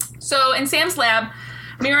off. So in Sam's lab,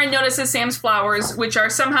 Marin notices Sam's flowers, which are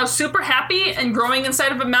somehow super happy and growing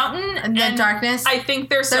inside of a mountain. And the darkness? I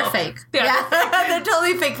think they're fake. Yeah. They're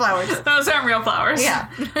totally fake flowers. Those aren't real flowers. Yeah.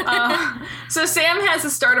 So Sam has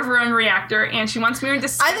the start of her own reactor, and she wants Marin to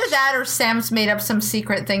sketch. Either that or Sam's made up some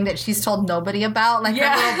secret thing that she's told nobody about, like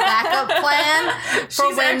her little backup plan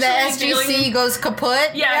for when the SGC goes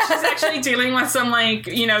kaput. Yeah, she's actually dealing with some,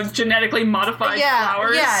 genetically modified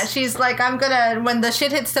flowers. Yeah, she's like, when the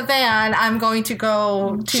shit hits the fan, I'm going to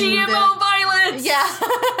go to GMO violence! Yeah.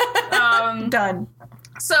 Done.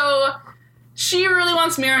 So she really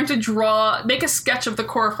wants Mirren to make a sketch of the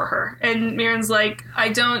core for her. And Mirren's like,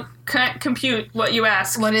 can't compute what you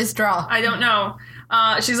ask. What is draw? I don't know.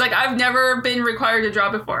 She's like, I've never been required to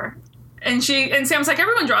draw before. And Sam's like,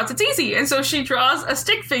 everyone draws, it's easy. And so she draws a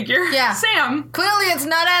stick figure. Yeah. Sam. Clearly it's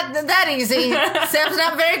not that easy. Sam's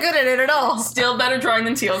not very good at it at all. Still better drawing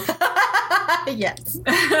than Teal'c. Yes.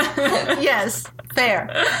 Yes.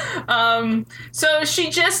 Fair. So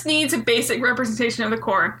she just needs a basic representation of the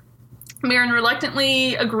core. Mirren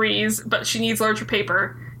reluctantly agrees, but she needs larger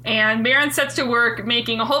paper. And Mirren sets to work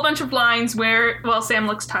making a whole bunch of lines while Sam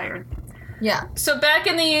looks tired. Yeah. So back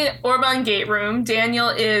in the Orban gate room, Daniel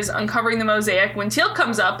is uncovering the mosaic when Teal'c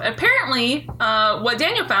comes up. Apparently, what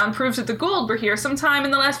Daniel found proves that the Goa'uld were here sometime in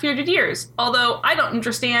the last few hundred years. Although I don't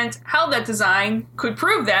understand how that design could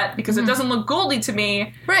prove that, because it doesn't look Goa'uldy to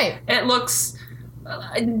me. Right. It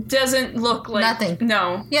doesn't look like... Nothing.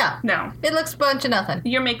 No. Yeah. No. It looks a bunch of nothing.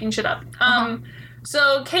 You're making shit up.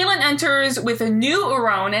 So Kaylin enters with a new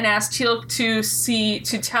Uron and asks Teal'c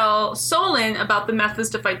to tell Solon about the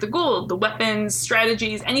methods to fight the Goa'uld, the weapons,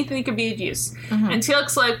 strategies, anything that could be of use. And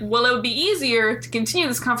Teal'c's like, well, it would be easier to continue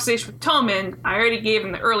this conversation with Tommen. I already gave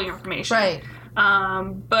him the early information. Right.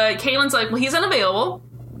 But Kaylin's like, well, he's unavailable.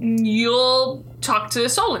 You'll talk to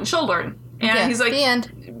Solon. She'll learn. And he's like, the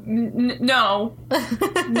end. No.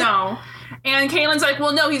 No. And Kaylin's like,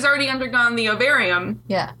 well, no, he's already undergone the ovarium.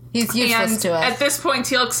 Yeah. He's useless And to us. at this point,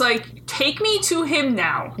 Teal'c's like, take me to him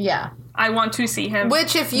now. Yeah. I want to see him.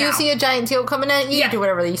 Which, if you see a giant Teal'c coming at you, you do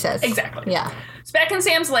whatever he says. Exactly. Yeah. So back in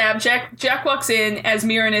Sam's lab, Jack walks in as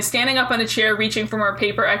Mirren is standing up on a chair reaching for more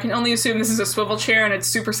paper. I can only assume this is a swivel chair and it's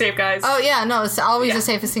super safe, guys. Oh, yeah. No, it's always the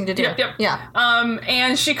safest thing to do. Yep. Yeah.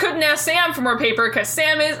 And she couldn't ask Sam for more paper because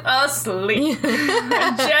Sam is asleep.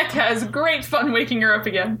 And Jack has great fun waking her up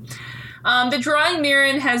again. The drawing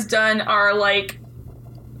Mirren has done are, like,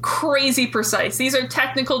 crazy precise. These are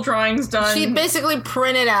technical drawings done. She basically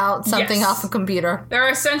printed out something off a computer. They're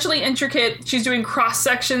essentially intricate. She's doing cross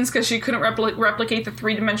sections because she couldn't replicate the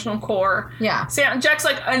 3-dimensional core. Yeah. Jack's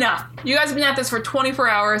like, enough. You guys have been at this for 24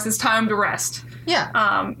 hours. It's time to rest.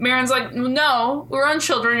 Yeah. Mirren's like, no, we're on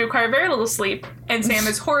children who require very little sleep. And Sam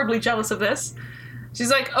is horribly jealous of this. She's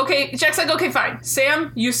like, okay. Jack's like, okay, fine.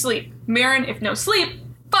 Sam, you sleep. Mirren, if no sleep,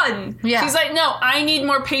 fun. Yeah. She's like, no, I need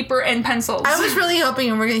more paper and pencils. I was really hoping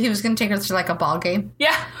he was going to take her to, like, a ball game.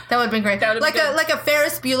 Yeah. That would have been great. That would have been like a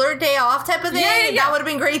Ferris Bueller day off type of thing. Yeah. That would have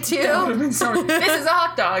been great, too. This is a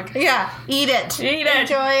hot dog. Yeah. Eat it. Eat it.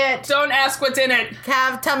 Enjoy it. Don't ask what's in it.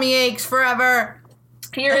 Have tummy aches forever.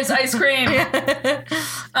 Here is ice cream.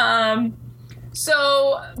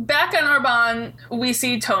 So, back on Orban, we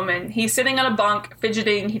see Tommen. He's sitting on a bunk,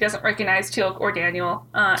 fidgeting. He doesn't recognize Teal'c or Daniel.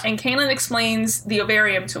 And Kaylin explains the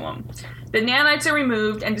ovarium to him. The nanites are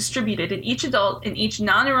removed and distributed, and each adult and each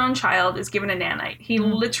non-Uron child is given a nanite. He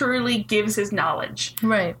literally gives his knowledge.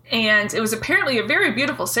 Right. And it was apparently a very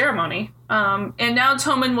beautiful ceremony. And now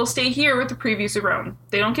Tommen will stay here with the previous Uron.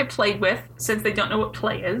 They don't get played with, since they don't know what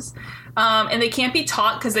play is. And they can't be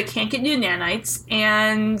taught because they can't get new nanites.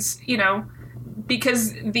 And, you know,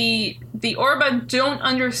 because the Orban don't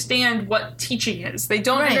understand what teaching is. They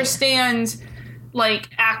don't understand,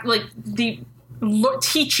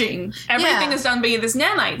 teaching. Everything is done by these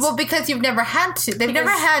nanites. Well, because you've never had to. They've never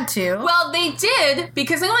had to. Well, they did,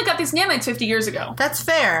 because they only got these nanites 50 years ago. That's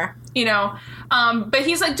fair. You know? But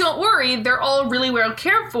he's like, don't worry, they're all really well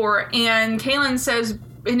cared for. And Kaylin says,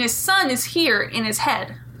 and his son is here in his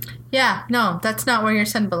head. Yeah, no, that's not where your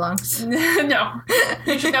son belongs. No.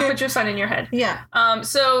 You should not put your son in your head. Yeah.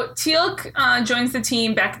 So Teal'c joins the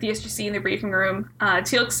team back at the SGC in the briefing room.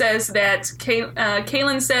 Teal'c says that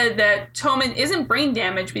Kaylin said that Tommen isn't brain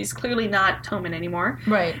damaged, but he's clearly not Tommen anymore.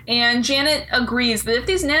 Right. And Janet agrees that if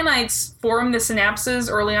these nanites form the synapses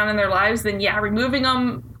early on in their lives, then removing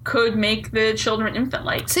them could make the children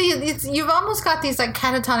infant-like. So you've almost got these, like,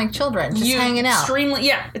 catatonic children just hanging out.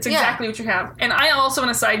 It's exactly what you have. And I also, on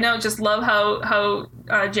a side note, just love how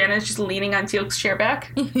Janet's just leaning on Teal'c's chair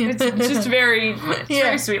back. It's just very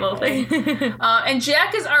sweet little thing. And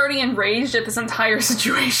Jack is already enraged at this entire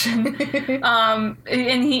situation.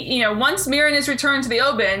 And he, you know, once Mirren is returned to the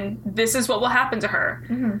Oban, this is what will happen to her.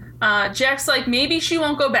 Mm-hmm. Jack's like, maybe she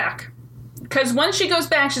won't go back. Because once she goes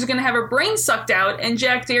back, she's going to have her brain sucked out, and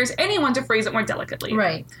Jack dares anyone to phrase it more delicately.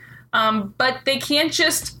 Right. But they can't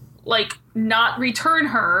just, like, not return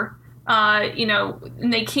her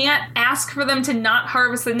And they can't ask for them to not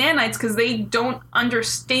harvest the nanites because they don't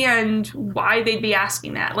understand why they'd be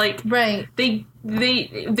asking that. Like, right.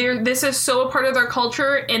 This is so a part of their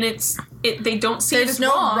culture, and they don't see it as There's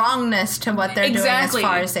no wrong. wrongness to what they're doing as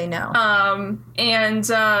far as they know.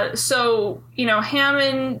 So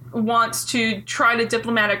Hammond wants to try the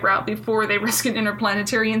diplomatic route before they risk an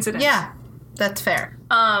interplanetary incident. Yeah, that's fair.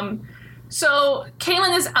 So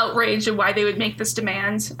Kaylin is outraged at why they would make this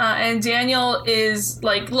demand, and Daniel is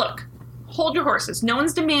like, look, hold your horses. No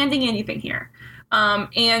one's demanding anything here.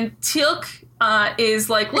 And Teal'c is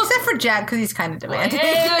like, look. Except for Jack, because he's kind of demanding.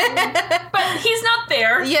 But he's not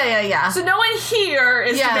there. Yeah. So no one here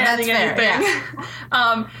is demanding that's fair, anything.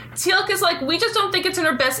 Yeah. Teal'c is like, we just don't think it's in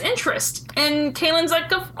her best interest. And Kaylin's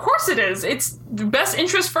like, of course it is. It's the best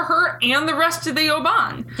interest for her and the rest of the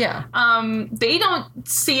Oban. Yeah. They don't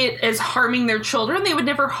see it as harming their children. They would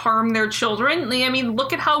never harm their children. I mean,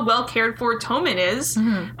 look at how well cared for Tommen is.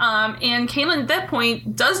 Mm-hmm. And Kaylin at that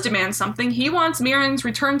point does demand something. He wants Mirren's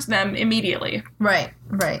return to them immediately. Right.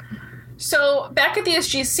 So, back at the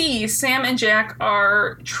SGC, Sam and Jack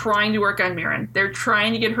are trying to work on Mirren. They're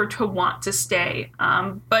trying to get her to want to stay.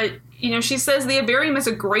 But, she says the Avarium is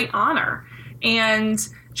a great honor. And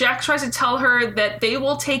Jack tries to tell her that they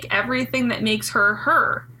will take everything that makes her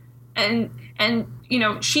her. And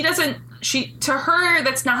she doesn't... to her,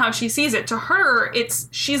 that's not how she sees it. To her,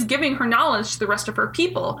 she's giving her knowledge to the rest of her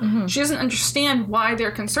people. Mm-hmm. She doesn't understand why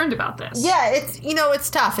they're concerned about this. Yeah, it's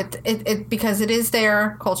tough. It because it is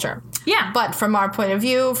their culture. Yeah. But from our point of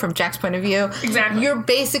view, from Jack's point of view, exactly, you're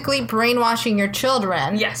basically brainwashing your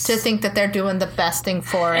children to think that they're doing the best thing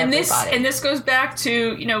for everybody. And this goes back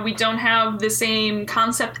to, we don't have the same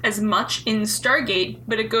concept as much in Stargate,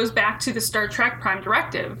 but it goes back to the Star Trek Prime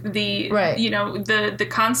Directive. The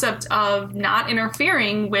concept of not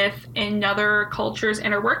interfering with another culture's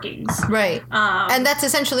inner workings. Right. And that's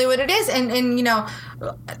essentially what it is. And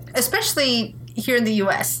especially here in the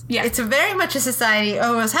U.S. Yeah. It's very much a society... I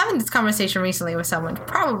was having this conversation recently with someone,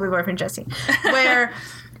 probably boyfriend Jesse, where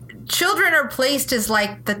children are placed as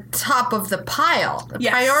like the top of the pile. The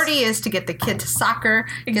priority is to get the kid to soccer,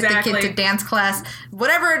 get the kid to dance class,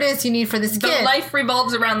 whatever it is you need for this kid. The life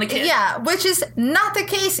revolves around the kid. Yeah, which is not the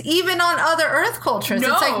case even on other Earth cultures.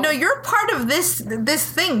 No. It's like, no, you're part of this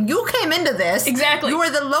thing. You came into this. Exactly. You were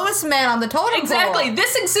the lowest man on the totem pole. Exactly.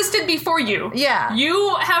 This existed before you. Yeah.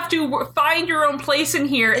 You have to find your own place in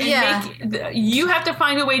here, and you have to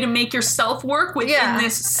find a way to make yourself work within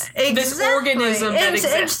this organism that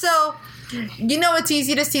exists. And so, it's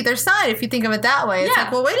easy to see their side if you think of it that way. It's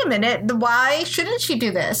like, well, wait a minute. Why shouldn't she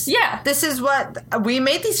do this? Yeah. This is what... We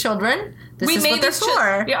made these children. This is what they're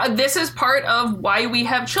for. Yeah, this is part of why we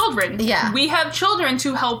have children. Yeah. We have children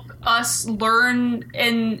to help us learn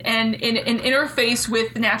and interface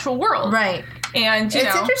with the natural world. Right. And,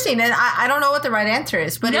 it's interesting, and I don't know what the right answer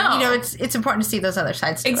is, but it's important to see those other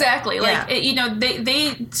sides to exactly. it. Like,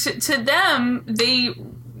 to them,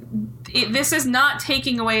 this is not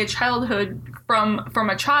taking away a childhood from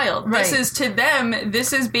a child. Right. This is, to them,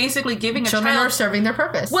 this is basically giving children a child... are serving their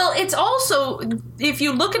purpose. Well, it's also, if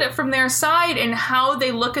you look at it from their side and how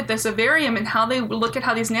they look at this Avarium and how they look at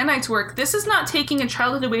how these nanites work, this is not taking a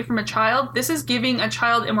childhood away from a child. This is giving a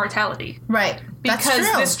child immortality. Right. Because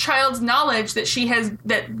this child's knowledge that she has,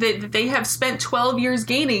 that they have spent 12 years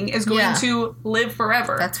gaining is going to live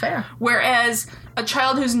forever. That's fair. Whereas a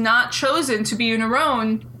child who's not chosen to be on her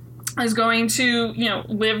own is going to,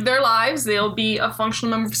 live their lives. They'll be a functional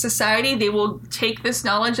member of society. They will take this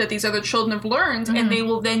knowledge that these other children have learned, and they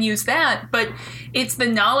will then use that. But it's the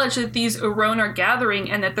knowledge that these Uron are gathering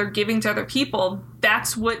and that they're giving to other people.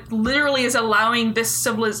 That's what literally is allowing this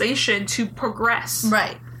civilization to progress.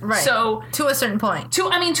 Right. Right. So to a certain point. To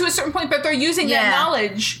a certain point, but they're using that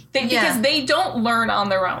knowledge because they don't learn on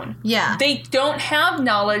their own. Yeah. They don't have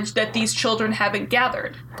knowledge that these children haven't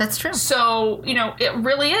gathered. That's true. So, it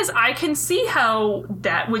really is. I can see how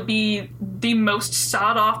that would be the most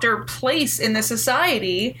sought after place in the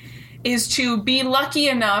society, is to be lucky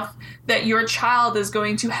enough that your child is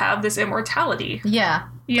going to have this immortality. Yeah.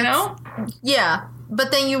 You know? Yeah. But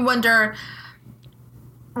then you wonder...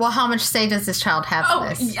 Well, how much say does this child have in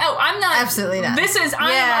this? Oh, I'm not... Absolutely not.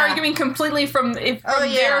 I'm arguing completely from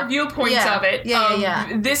their viewpoint of it.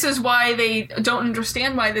 Yeah. This is why they don't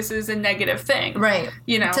understand why this is a negative thing. Right.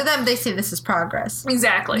 To them, they see this as progress.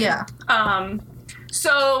 Exactly. Yeah.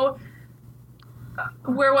 So,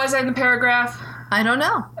 where was I in the paragraph? I don't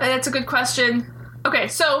know. That's a good question. Okay,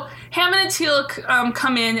 so Hammond and Teal'c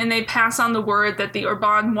come in and they pass on the word that the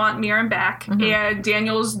Orban want Mirren back, and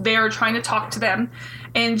Daniel's there trying to talk to them.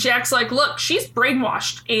 And Jack's like, look, she's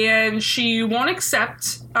brainwashed, and she won't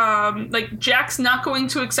accept, Jack's not going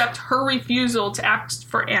to accept her refusal to act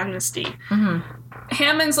for amnesty.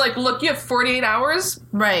 Hammond's like, look, you have 48 hours.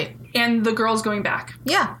 Right. And the girl's going back.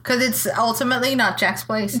 Yeah, because it's ultimately not Jack's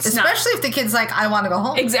place. Especially if the kid's like, I want to go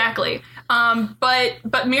home. Exactly.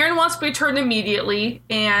 But Mirren wants to be returned immediately,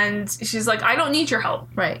 and she's like, I don't need your help.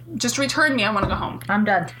 Right. Just return me. I want to go home. I'm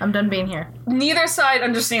done. I'm done being here. Neither side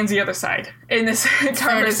understands the other side in this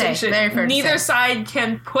conversation. Very fair to Neither say. side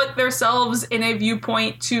can put themselves in a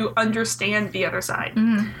viewpoint to understand the other side.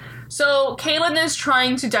 So Kaylin is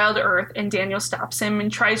trying to dial to Earth, and Daniel stops him and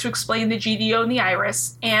tries to explain the GDO and the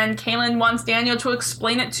Iris. And Kaylin wants Daniel to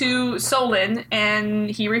explain it to Solon, and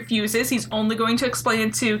he refuses. He's only going to explain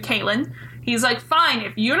it to Kaylin. He's like, fine,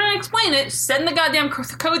 if you don't explain it, send the goddamn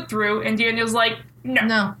code through. And Daniel's like, no.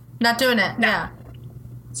 No, not doing it. No. Yeah.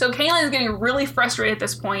 So Kaylin is getting really frustrated at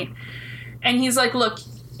this point. And he's like, look,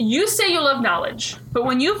 you say you love knowledge, but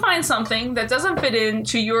when you find something that doesn't fit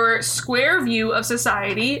into your square view of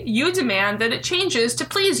society, you demand that it changes to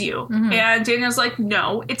please you. And Daniel's like,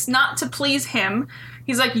 no, it's not to please him.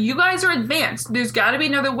 He's like, you guys are advanced. There's got to be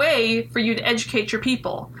another way for you to educate your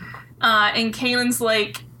people. And Kaylin's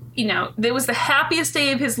like, you know, it was the happiest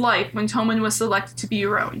day of his life when Tommen was selected to be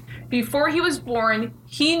your own. Before he was born,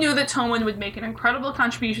 he knew that Tommen would make an incredible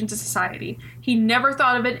contribution to society. He never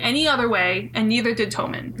thought of it any other way, and neither did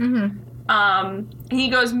Tommen. He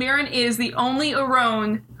goes, Mirren is the only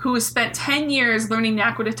Aron who has spent 10 years learning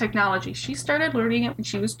Naquita technology. She started learning it when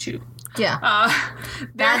she was 2. Yeah.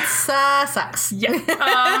 That sucks.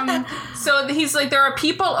 Yeah. So he's like, there are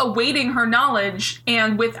people awaiting her knowledge,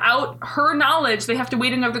 and without her knowledge, they have to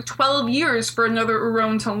wait another 12 years for another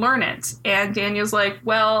Aron to learn it. And Daniel's like,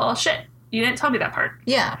 well, shit, you didn't tell me that part.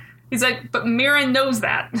 Yeah. He's like, but Mirren knows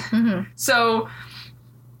that. So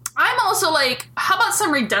I'm also like, how about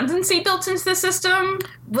some redundancy built into the system?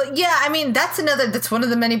 Well, yeah, I mean, that's one of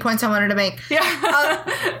the many points I wanted to make. Yeah.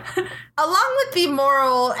 Along with the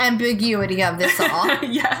moral ambiguity of this all.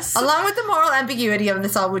 Yes. Along with the moral ambiguity of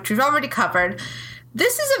this all, which we've already covered,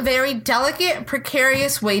 this is a very delicate,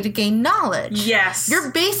 precarious way to gain knowledge. Yes.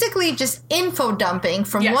 You're basically just info dumping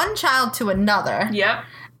from one child to another. Yep.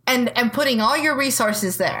 And putting all your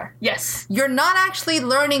resources there. Yes. You're not actually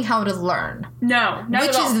learning how to learn. No, not which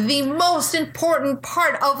at all. is the most important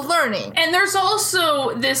part of learning. And there's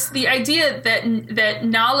also the idea that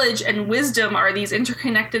knowledge and wisdom are these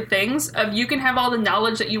interconnected things of you can have all the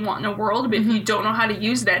knowledge that you want in a world, but if you don't know how to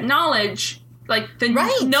use that knowledge, like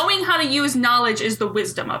knowing how to use knowledge is the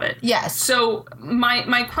wisdom of it. Yes. So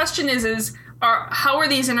my question is how are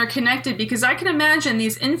these interconnected? Because I can imagine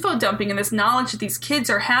these info dumping and this knowledge that these kids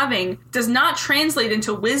are having does not translate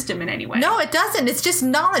into wisdom in any way. No, it doesn't. It's just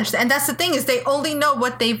knowledge. And that's the thing, is they only know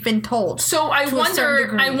what they've been told. So I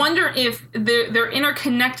wonder if they're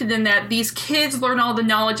interconnected in that these kids learn all the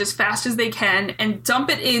knowledge as fast as they can and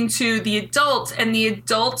dump it into the adults, and the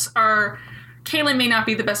adults are... Kaylin may not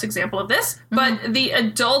be the best example of this, but the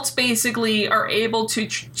adults basically are able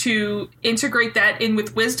to integrate that in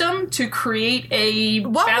with wisdom to create a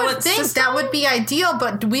balanced system. That would be ideal,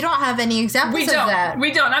 but we don't have any examples of that.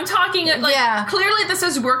 We don't. I'm talking clearly this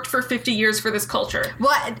has worked for 50 years for this culture.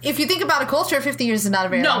 Well, if you think about a culture, 50 years is not a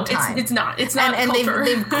very long time. It's not. It's not a culture. And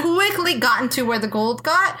they've quickly gotten to where the gold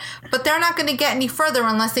got, but they're not going to get any further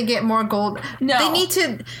unless they get more gold. No. They need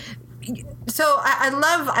to... So I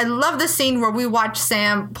love the scene where we watch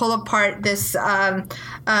Sam pull apart this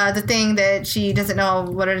the thing that she doesn't know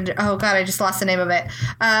what it. Oh God, I just lost the name of it.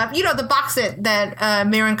 The box that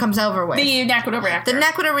Mirren comes over with. The Naquita reactor. The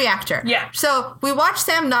Naquita reactor. Yeah. So we watch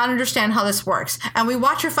Sam not understand how this works, and we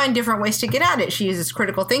watch her find different ways to get at it. She uses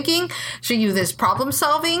critical thinking. She uses problem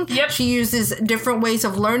solving. Yep. She uses different ways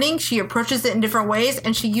of learning. She approaches it in different ways,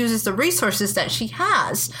 and she uses the resources that she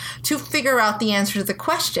has to figure out the answer to the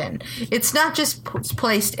question. It's not just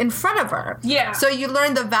placed in front of her. Yeah. So you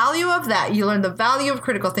learn the value of that. You learn the value of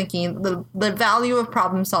critical thinking, the value of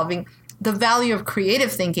problem solving, the value of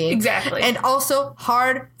creative thinking. Exactly. And also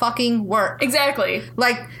hard fucking work. Exactly.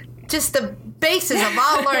 Like, just the basis of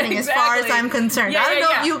all learning as far as I'm concerned. Yeah, I don't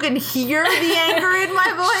know if you can hear the anger in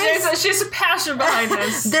my voice. She's a passion behind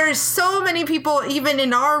this. There's so many people, even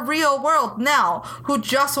in our real world now, who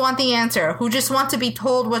just want the answer, who just want to be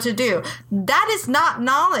told what to do. That is not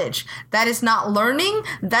knowledge. That is not learning.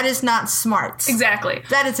 That is not smarts. Exactly.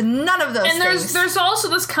 That is none of those things. And there's also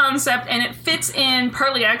this concept, and it fits in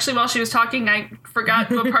partly, actually, while she was talking, I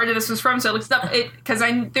forgot what part of this was from, so I looked it up, because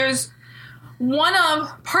there's...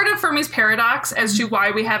 part of Fermi's paradox as to why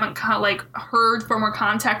we haven't heard from or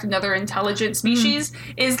contacted another intelligent species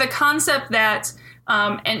is the concept that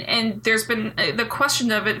and there's been the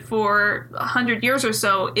question of it for 100 years or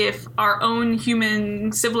so, if our own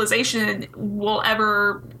human civilization will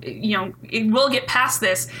ever, it will get past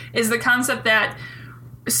this, is the concept that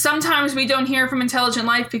sometimes we don't hear from intelligent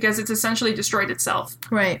life because it's essentially destroyed itself.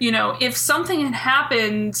 Right. If something had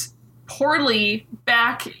happened poorly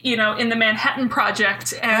back, in the Manhattan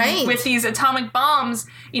Project and with these atomic bombs,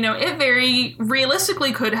 it very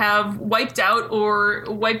realistically could have wiped out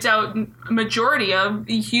majority of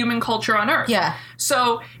the human culture on Earth. Yeah.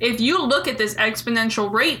 So if you look at this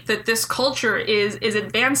exponential rate that this culture is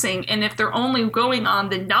advancing, and if they're only going on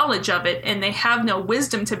the knowledge of it and they have no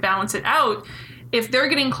wisdom to balance it out, if they're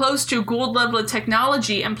getting close to Gould level of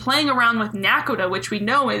technology and playing around with Nakoda, which we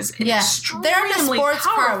know is extremely they're in a sports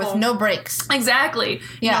powerful car with no brakes. Exactly.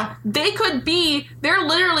 Yeah. They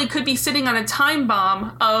literally could be sitting on a time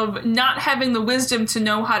bomb of not having the wisdom to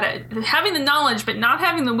know having the knowledge, but not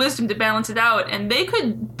having the wisdom to balance it out. And they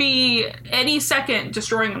could be any second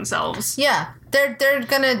destroying themselves. Yeah. They're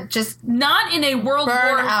gonna just not in a world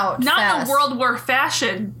burn war, out not fast. in a world war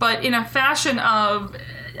fashion, but in a fashion of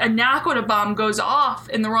a Nakoda bomb goes off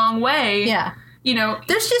in the wrong way. Yeah.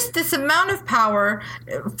 There's just this amount of power,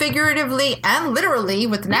 figuratively and literally,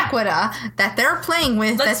 with Nakoda that they're playing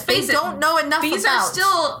with that they don't know enough about. These are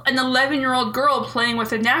still an 11-year-old girl playing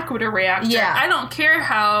with a Nakoda reactor. Yeah. I don't care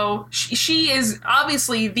how... She is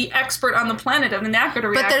obviously the expert on the planet of the Nakoda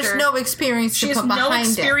reactor. But there's no experience to put behind it. She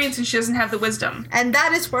has no experience and she doesn't have the wisdom. And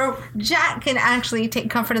that is where Jack can actually take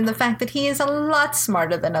comfort in the fact that he is a lot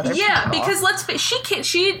smarter than other people. Yeah, because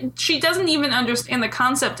she doesn't even understand the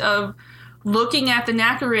concept of looking at the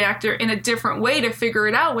Nakoda reactor in a different way to figure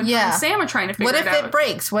it out when her and Sam are trying to figure it out. What if it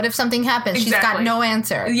breaks? What if something happens? Exactly. She's got no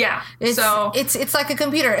answer. Yeah. It's like a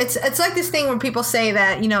computer. It's like this thing where people say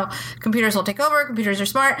that, computers will take over, computers are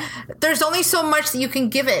smart. There's only so much that you can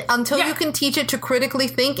give it until you can teach it to critically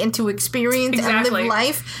think and to experience and live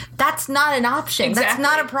life. That's not an option. Exactly. That's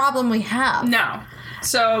not a problem we have. No.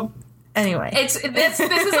 So... Anyway, this is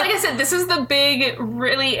like I said, this is the big,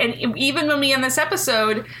 really, and even when we end this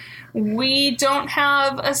episode, we don't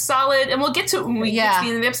have a solid, and we'll get to it when we get to the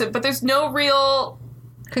end of the episode, but there's no real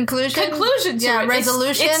conclusion to it.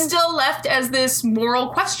 Resolution. It's still left as this moral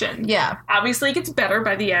question. Yeah. Obviously it gets better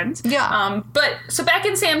by the end. Yeah. But so back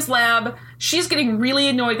in Sam's lab, she's getting really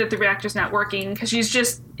annoyed that the reactor's not working because she's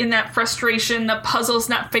just in that frustration. The puzzle's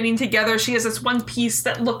not fitting together. She has this one piece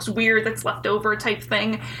that looks weird that's left over type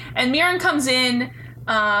thing. And Mirren comes in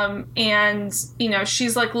and,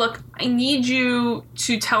 she's like, look, I need you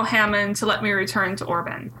to tell Hammond to let me return to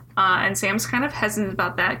Orban. And Sam's kind of hesitant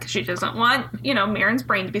about that because she doesn't want, Mirren's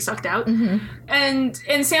brain to be sucked out. Mm-hmm. And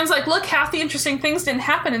Sam's like, look, half the interesting things didn't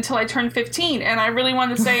happen until I turned 15. And I really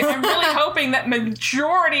wanted to say, I'm really hoping that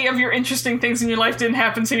majority of your interesting things in your life didn't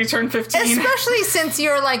happen until you turned 15. Especially since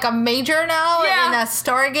you're like a major now in a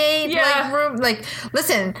Stargate room. Like,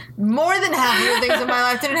 listen, more than half of the things in my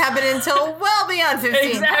life didn't happen until well beyond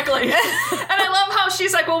 15. Exactly. And I love how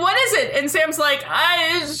she's like, well, what is it? And Sam's like,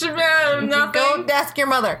 nothing. Go ask your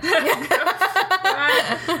mother.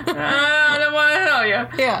 I don't want to tell you.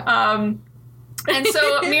 Yeah. And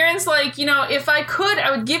so Mirren's like, if I could,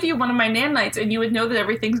 I would give you one of my nanites and you would know that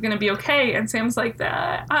everything's going to be okay. And Sam's like,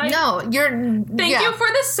 Thank you for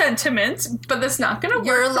the sentiment, but that's not going to work.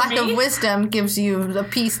 Your lack of wisdom gives you the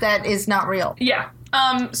piece that is not real. Yeah.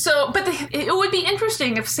 But it would be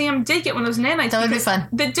interesting if Sam did get one of those nanites. That would be fun.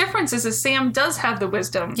 The difference is Sam does have the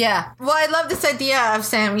wisdom. Yeah. Well, I love this idea of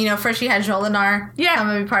Sam. First she had Jolinar come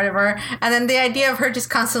and be part of her. And then the idea of her just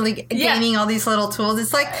constantly gaining all these little tools.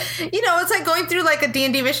 It's like, it's like going through like a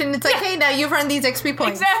D&D mission. It's like, hey, now you've earned these XP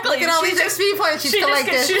points. Exactly. Look at all these XP points. She's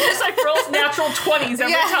this. She just like rolls natural 20s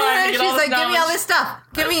every time. She's like, give me all this stuff.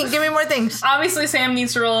 Give me more things. Obviously, Sam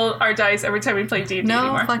needs to roll our dice every time we play D&D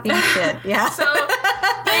anymore. No fucking shit. Yeah. So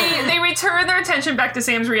they return their attention back to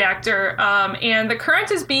Sam's reactor, and the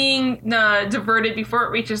current is being diverted before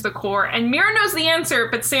it reaches the core. And Mirren knows the answer,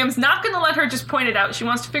 but Sam's not going to let her just point it out. She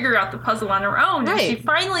wants to figure out the puzzle on her own. Right. And she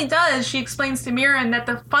finally does. She explains to Mirren that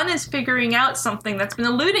the fun is figuring out something that's been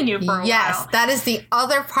eluding you for a while. Yes, that is the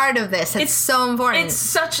other part of this. It's so important.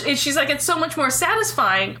 She's like, it's so much more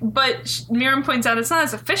satisfying, but Mirren points out it's not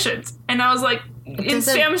as efficient. And I was like, and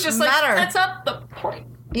Sam's just like, that's not the point.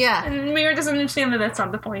 Yeah. And Mira doesn't understand that that's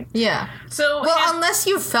not the point. Yeah. So, well, unless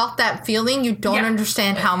you felt that feeling, you don't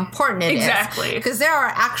understand how important it is. Exactly. Because there are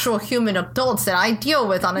actual human adults that I deal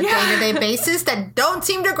with on a day-to-day basis that don't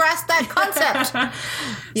seem to grasp that concept.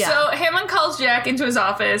 Yeah. So Hammond calls Jack into his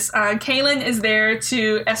office. Kaylin is there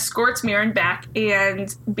to escort Mirren back,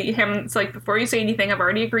 and Hammond's like, before you say anything, I've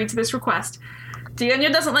already agreed to this request.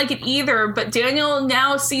 Daniel doesn't like it either, but Daniel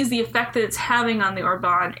now sees the effect that it's having on the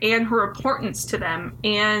Orban and her importance to them.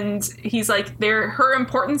 And he's like, her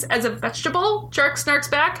importance as a vegetable, Jack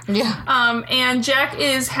snarks back. Yeah. And Jack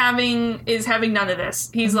is having none of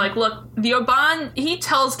this. He's like, look, the Orban, he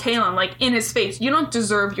tells Kaylin, like, in his face, you don't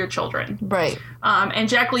deserve your children. Right. And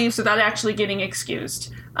Jack leaves without actually getting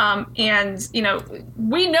excused. And, you know,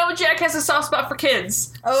 we know Jack has a soft spot for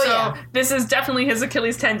kids. Oh, so yeah. This is definitely his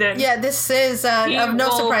Achilles tendon. Yeah, this is of no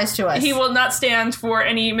surprise to us. He will not stand for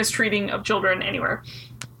any mistreating of children anywhere.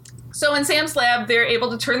 So in Sam's lab, they're able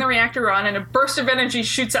to turn the reactor on, and a burst of energy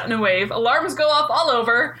shoots out in a wave. Alarms go off all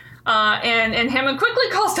over. And Hammond quickly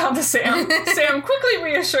calls down to Sam. Sam quickly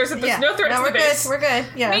reassures that there's no threat to the base. We're good.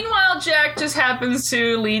 Yeah. Meanwhile, Jack just happens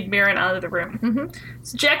to lead Mirren out of the room. Mm-hmm.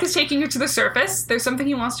 So Jack is taking her to the surface. There's something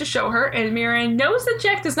he wants to show her, and Mirren knows that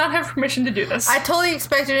Jack does not have permission to do this. I totally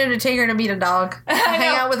expected him to take her to meet a dog.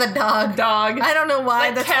 Hang out with a dog. I don't know why.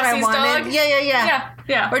 Like that's Cassie's what I wanted. dog?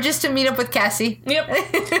 Yeah. Or just to meet up with Cassie.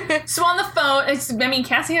 Yep. So on the phone,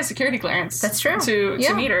 Cassie has security clearance. That's true. To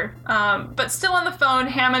meet her. But still on the phone,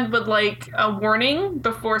 Hammond would like a warning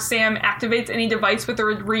before Sam activates any device with a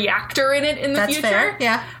reactor in it in the future. Fair.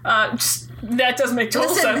 Yeah. That does make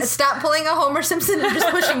total sense. Stop pulling a Homer Simpson and just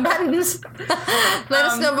pushing buttons. Let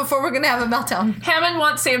us know before we're going to have a meltdown. Hammond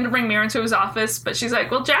wants Sam to bring Mirren to his office, but she's like,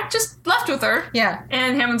 well, Jack just left with her. Yeah.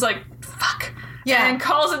 And Hammond's like, fuck. Yeah. And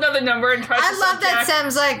calls another number and tries to I love that Jack.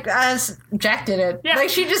 Sam's like, Jack did it. Yeah. Like,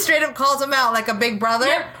 she just straight up calls him out like a big brother.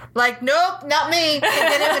 Yep. Like, nope, not me. Can't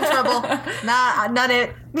get him in trouble. Nah, not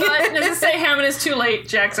it. But as I say, Hammond is too late.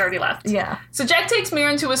 Jack's already left. Yeah. So Jack takes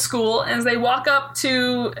Mirren to a school, and as they walk up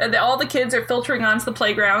to, all the kids are filtering onto the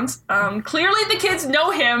playground. Clearly the kids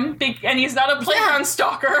know him, and he's not a playground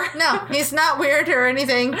stalker. No, he's not weird or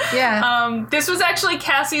anything. Yeah. This was actually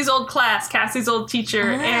Cassie's old class, Cassie's old teacher,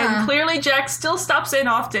 and clearly Jack still stops in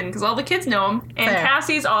often, because all the kids know him, and Fair.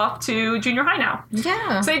 Cassie's off to junior high now.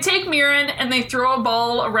 Yeah. So they take Mirren, and they throw a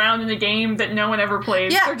ball around in a game that no one ever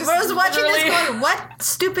plays. Yeah, They're just I was watching this literally- going, what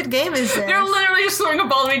stupid game is this? They're literally just throwing a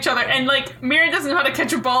ball to each other, and like Mirren doesn't know how to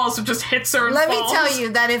catch a ball, so just hits her and Let falls. me tell you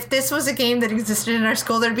that if this was a game that existed in our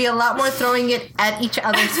school, there'd be a lot more throwing it at each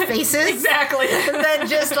other's faces. Exactly. Than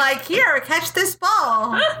just like, here, catch this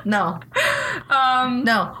ball. No.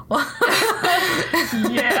 No.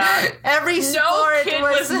 Yeah. Every No sport kid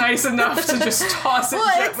was nice enough to just toss it Well,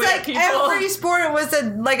 it's gently at like people. every sport was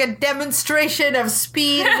a demonstration of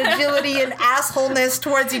speed and agility and assholeness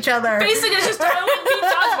towards each other. Basically, it's just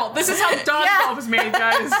dodgeball. This is how dodgeball was made,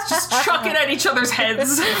 guys. Just chuck it at each other's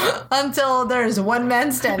heads. Until there's one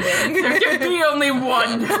man standing. There can be only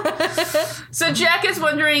one. So Jack is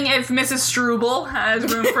wondering if Mrs. Struble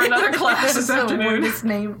has room for another class this afternoon. His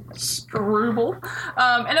name. Struble.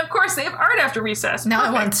 And of course, they have art after recess. Now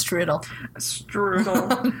Perfect. I want strudel.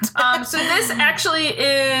 Strudel. So this actually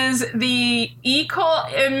is the Ecole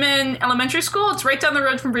Inman Elementary School. It's right down the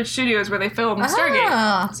road from Bridge Studios where they filmed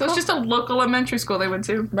Stargate. So it's just a local elementary school they went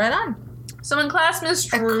to. Right on. So in class,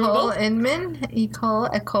 Miss Ecole Struble. Inman?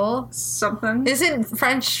 Ecole? Something. Isn't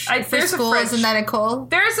French for there's a school, French- isn't that Ecole?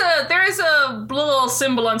 There is a little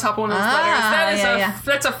symbol on top of one of those letters. yeah.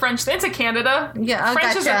 That's a French. It's a Canada. Yeah,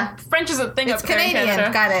 French gotcha. French is a thing It's up there in Canadian.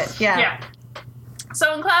 Canada. Got it. Yeah. Yeah.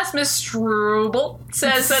 So in class, Miss Struble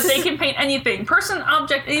says that they can paint anything, person,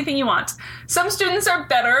 object, anything you want. Some students are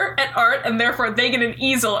better at art, and therefore they get an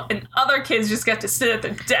easel, and other kids just get to sit at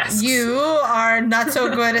their desks. You are not so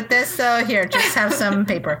good at this, so here, just have some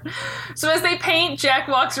paper. So as they paint, Jack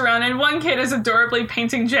walks around, and one kid is adorably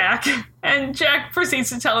painting Jack, and Jack proceeds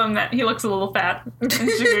to tell him that he looks a little fat, and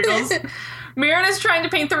she giggles. Mirren is trying to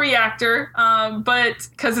paint the reactor, but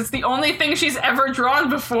because it's the only thing she's ever drawn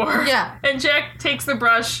before. Yeah. And Jack takes the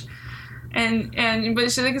brush,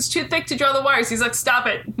 but she's like, it's too thick to draw the wires. He's like, stop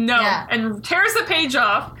it, no, Yeah. and tears the page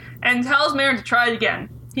off and tells Mirren to try it again.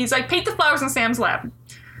 He's like, paint the flowers in Sam's lab.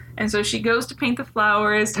 And so she goes to paint the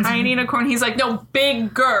flowers, tiny in a corner. He's like, no,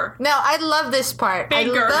 bigger. Now, I love this part.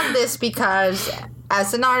 Bigger. I love this because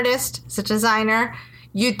as an artist, as a designer,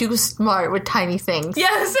 you do smart with tiny things.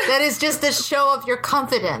 Yes. That is just a show of your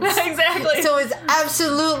confidence. Exactly. So it's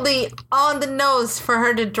absolutely on the nose for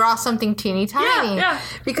her to draw something teeny tiny. Yeah.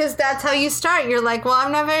 Because that's how you start. You're like, well,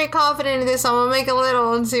 I'm not very confident in this, so I'm going to make a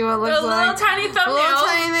little and see what it looks like. A little tiny thumbnail. A little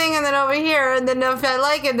tiny thing, and then over here, and then if I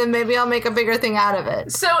like it, then maybe I'll make a bigger thing out of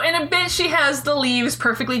it. So in a bit, she has the leaves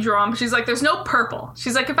perfectly drawn, but she's like, there's no purple.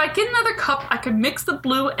 She's like, if I get another cup, I could mix the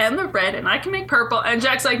blue and the red, and I can make purple. And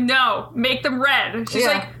Jack's like, no, make them red. She's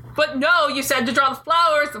like, but no, you said to draw the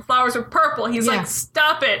flowers. The flowers are purple. He's like,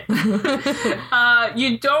 stop it.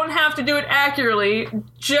 You don't have to do it accurately.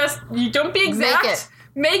 Just, you don't be exact.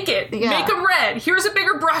 Make it. Yeah. Make them red. Here's a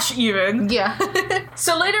bigger brush even. Yeah.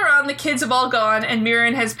 So later on, the kids have all gone, and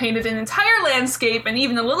Mirren has painted an entire landscape and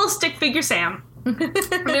even a little stick figure Sam.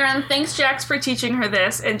 Mirren thanks Jax for teaching her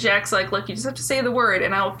this, and Jack's like, look, you just have to say the word,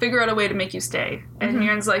 and I'll figure out a way to make you stay. And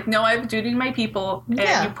Mirren's like, no, I have a duty to my people, and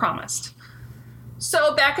you promised.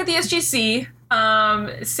 So back at the SGC,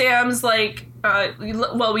 Sam's like,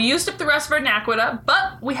 well, we used up the rest of our Naquita,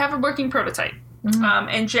 but we have a working prototype.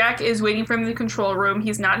 And Jack is waiting for him in the control room.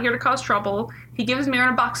 He's not here to cause trouble. He gives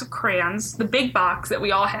Mirren a box of crayons, the big box that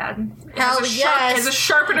we all had. Has a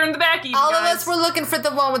sharpener in the back. All of us were looking for the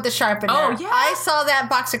one with the sharpener. Oh, yeah. I saw that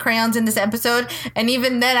box of crayons in this episode, and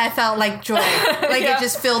even then I felt like joy. Like it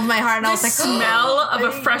just filled my heart, and I was like, smell of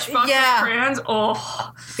a fresh box of crayons.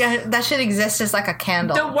 Oh. Yeah, that should exist as like a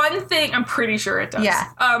candle. The one thing, I'm pretty sure it does.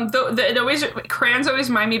 Yeah. Crayons always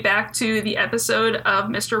remind me back to the episode of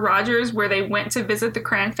Mr. Rogers where they went to visit the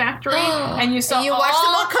crayon factory, and you saw watched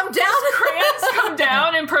them all come down. Crayons come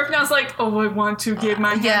down, and Perknow's like, oh, I want to get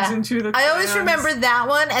my hands into the crayons. I always remember that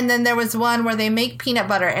one, and then there was one where they make peanut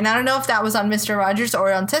butter, and I don't know if that was on Mr. Rogers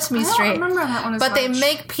or on Sesame Street. I don't remember that one as But much. they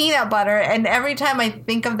make peanut butter, and every time I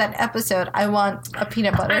think of that episode, I want a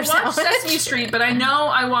peanut butter sandwich. I watched Sesame Street, but I know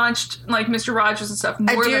I watched like Mr. Rogers and stuff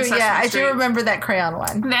more than Sesame Street. I do remember that crayon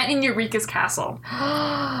one. That in Eureka's Castle.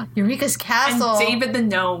 Eureka's Castle. And David the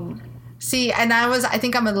Gnome. See, and I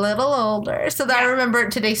think I'm a little older, so that I remember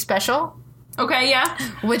Today's Special. Okay, yeah.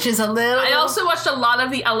 Which is a little... I also watched a lot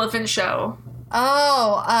of The Elephant Show.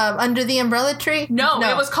 Oh, Under the Umbrella Tree? No,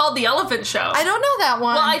 it was called The Elephant Show. I don't know that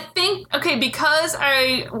one. Well, I think, because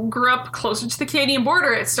I grew up closer to the Canadian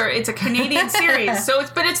border, it's a Canadian series. So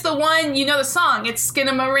it's the one, you know the song. It's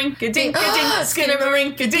Skinnamarink-a-dink-a-dink,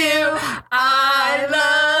 Skinnamarink-a-doo, I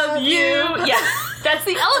love you. Yeah, that's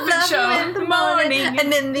The Elephant Show. Love you in the morning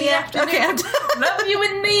and in the afternoon. Okay, I'm done. Love you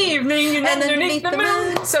in the evening and underneath the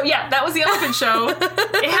moon. So yeah, that was The Elephant Show.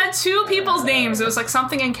 It had two people's names. It was like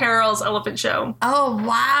something in Carol's Elephant Show. Oh,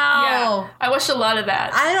 wow. Yeah, I watched a lot of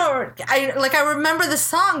that. I remember the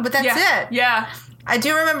song, but that's it. Yeah. I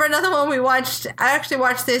do remember another one we watched. I actually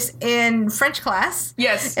watched this in French class.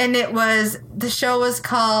 Yes. And the show was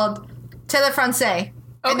called Télé Français.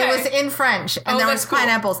 And it was in French. And there was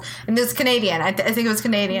pineapples. Cool. And it was Canadian. I think it was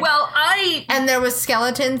Canadian. Well, And there was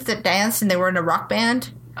skeletons that danced, and they were in a rock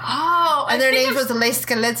band. Oh, and their names was Les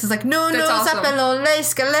Squelettes. It's like, nous appelons les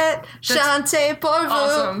squelettes, chantez pour vous.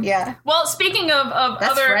 Awesome. Yeah. Well, speaking of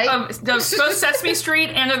both Sesame Street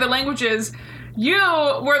and other languages, you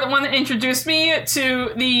were the one that introduced me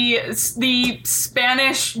to the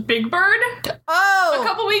Spanish Big Bird. Oh, a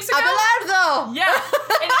couple weeks ago. Abelardo. Yeah,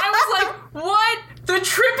 and I was like, what the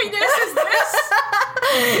trippiness is this?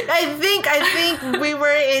 I think we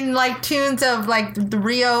were in like tunes of like the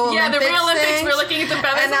Rio Olympics. Yeah, the Rio Olympics. Things. We were looking at the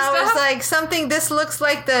feathers and I stuff. was like, this looks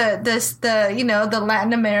like the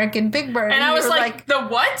Latin American Big Bird. And I was like, the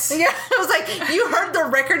what? Yeah, I was like, you heard the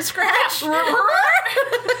record scratch? And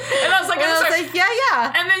I was like,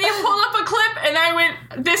 yeah. And then you pull up a clip, and I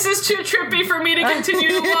went, this is too trippy for me to continue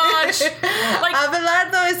to watch. Like,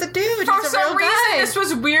 Abelardo is a dude. For He's a some real reason, guy. this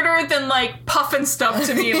was weirder than like puffin stuff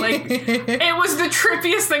to me. Like, it was the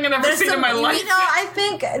trippiest thing I've ever seen in my life. You know, I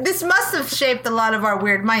think this must have shaped a lot of our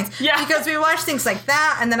weird minds. Yeah. Because we watched things like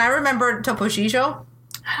that, and then I remember Topo Gigio.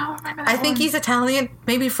 I don't remember that I think he's Italian,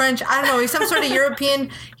 maybe French. I don't know. He's some sort of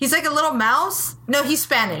European. He's like a little mouse. No, he's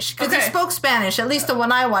Spanish. Because he spoke Spanish. At least the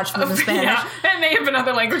one I watched was in Spanish. Yeah, it may have been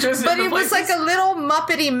other languages. But it was like a little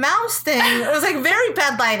Muppety mouse thing. It was like very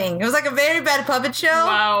bad lighting. It was like a very bad puppet show.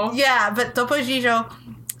 Wow. Yeah, but Topo Gigio...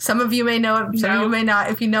 Some of you may know him, some of you may not.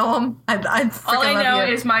 If you know him, I'd freaking all I know love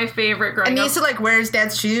you. is my favorite growing up. And he used to like wear his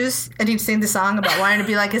dad's shoes, and he'd sing the song about wanting to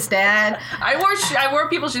be like his dad. I wore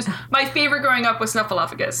people's shoes. My favorite growing up was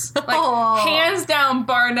Snuffleupagus. Like, hands down,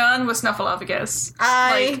 bar none, was Snuffleupagus.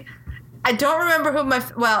 I don't remember who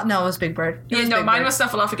it was Big Bird. Mine was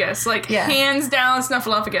Snuffleupagus. Like, hands down,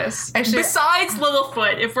 Snuffleupagus. Actually, besides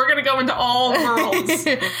Littlefoot, if we're gonna go into all worlds,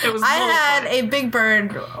 it was Littlefoot. I had a Big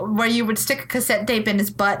Bird where you would stick a cassette tape in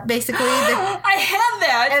his butt, basically. I had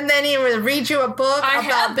that. And then he would read you a book I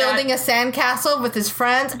about had building a sandcastle with his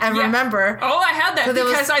friends. I remember. Oh, I had that So there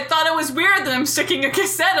because I thought it was weird that I'm sticking a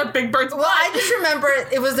cassette of Big Bird's Well, I just remember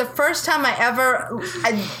it was the first time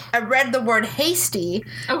I read the word hasty,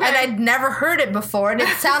 Okay. and I'd never heard it before, and it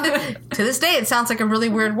sounded, to this day, it sounds like a really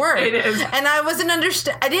weird word. It is. And I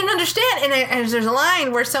didn't understand, and there's a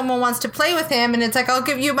line where someone wants to play with him, and it's like, I'll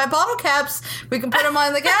give you my bottle caps, we can put them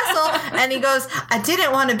on the castle, and he goes, I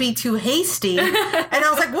didn't want to be too hasty, and I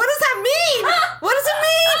was like, what does that mean? What does it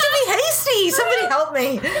mean to be hasty? Somebody help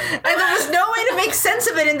me. And there was no way to make sense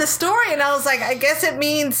of it in the story, and I was like, I guess it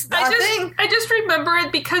means thing. I just remember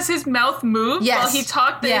it because his mouth moved while he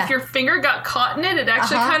talked. That if your finger got caught in it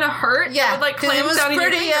actually kind of hurt. Yeah, it would like clamp down in your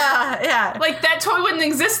finger. Yeah. Like that toy wouldn't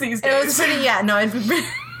exist these days. It was pretty. Yeah, no, it'd be.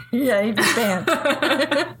 Yeah, he'd be banned. Well,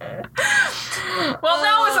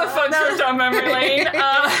 that was a fun trip down memory lane.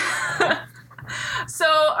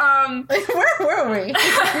 Where were we?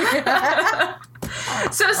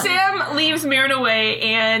 So Sam leaves Mirren away,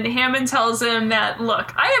 and Hammond tells him that,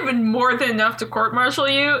 look, I have been more than enough to court-martial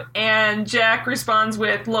you, and Jack responds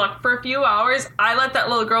with, look, for a few hours, I let that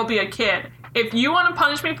little girl be a kid. If you want to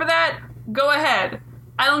punish me for that, go ahead.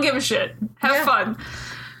 I don't give a shit. Have fun.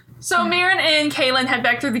 So Mirren and Kaylin head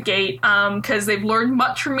back through the gate, because they've learned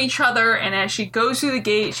much from each other, and as she goes through the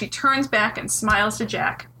gate, she turns back and smiles to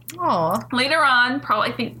Jack. Aww. Later on, probably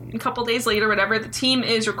I think a couple days later, whatever, the team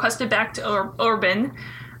is requested back to Orbin.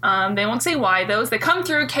 They won't say why, though. As they come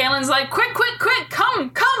through, Kaylin's like, quick,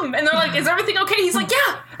 come! And they're like, is everything okay? He's like,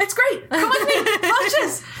 yeah, it's great. Come with me. Watch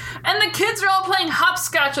this. And the kids are all playing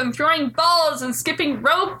hopscotch and throwing balls and skipping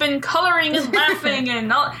rope and coloring and laughing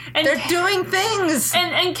and all. And they're doing things.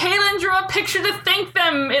 And Kaylin drew a picture to thank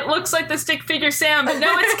them. It looks like the stick figure Sam, but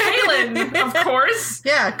no, it's Kaylin, of course.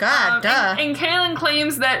 Yeah, God, duh. And Kaylin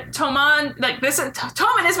claims that Toman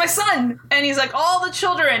is my son. And he's like, all the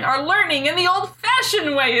children are learning in the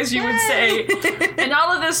old-fashioned way, as you would say. And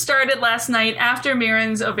all of this started last night after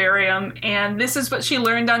Mirren's ovarium, and this is what she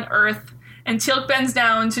learned on Earth. And Teal'c bends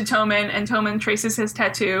down to Toman, and Toman traces his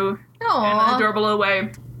tattoo in an adorable little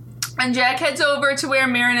way. And Jack heads over to where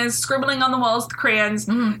Mirren is scribbling on the walls with crayons.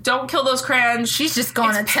 Don't kill those crayons. She's just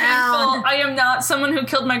going to painful. town. I am not someone who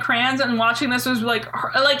killed my crayons, and watching this was like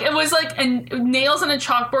it was like nails on a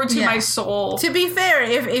chalkboard to my soul. To be fair,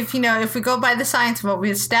 if we go by the science of what we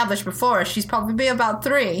established before, she's probably about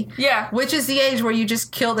 3. Yeah. Which is the age where you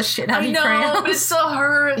just kill the shit out of your crayons. I know, but it still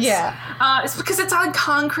hurts. Yeah. It's because it's on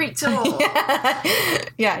concrete too.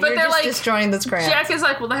 Yeah, but you're they're just like, destroying those crayons. Jack is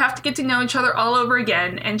like, well, they have to get to know each other all over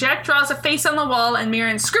again. And Jack draws a face on the wall, and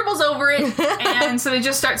Mirren scribbles over it. And so they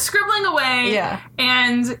just start scribbling away. Yeah.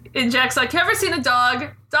 And Jack's like, have you ever seen a dog?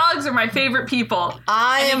 Dogs are my favorite people.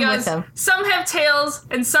 I am goes, with him. Some have tails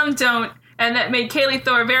and some don't. And that made Kaylee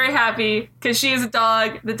Thor very happy because she is a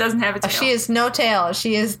dog that doesn't have a tail. She is no tail.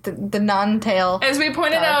 She is the non-tail. As we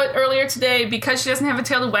pointed out earlier today, because she doesn't have a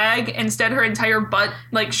tail to wag, instead her entire butt,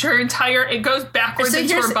 it goes backwards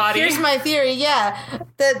into her body. Here's my theory,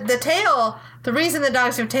 The tail, the reason the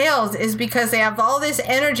dogs have tails is because they have all this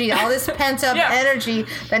energy, all this pent-up energy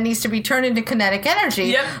that needs to be turned into kinetic energy.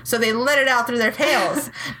 Yep. So they let it out through their tails.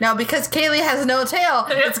 Now, because Kaylee has no tail,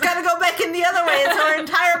 it's got to go back in the other way, and so her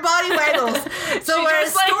entire body waggles. So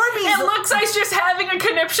whereas Stormy's... It looks like she's just having a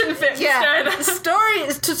conniption fit instead.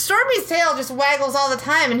 Stormy's tail just waggles all the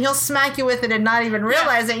time, and he'll smack you with it and not even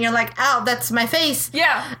realize it, and you're like, ow, that's my face.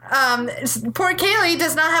 Yeah. Poor Kaylee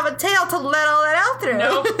does not have a tail to let all that out through.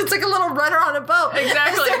 Nope. It's like a little rudder on a boat.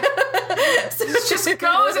 Exactly. It just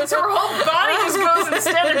goes, and so her whole body just goes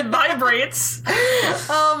instead and vibrates.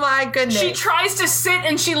 Oh my goodness. She tries to sit,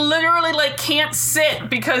 and she literally can't sit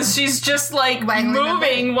because she's just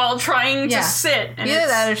moving while trying to sit. And either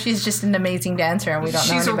that or she's just an amazing dancer and we don't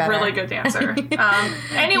know any better. She's a really good dancer.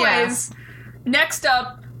 Anyways, next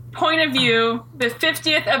up, Point of View, the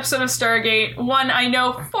 50th episode of Stargate, one I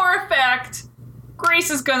know for a fact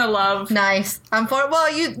Grace is gonna love. Nice.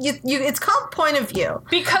 It's called Point of View.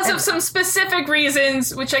 Because of some specific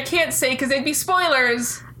reasons, which I can't say because they'd be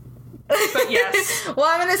spoilers. But yes. Well,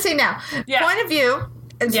 I'm gonna say now. Yes. Point of View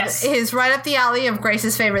is right up the alley of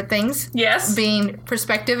Grace's favorite things. Yes. Being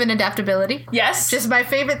perspective and adaptability. Yes. Just my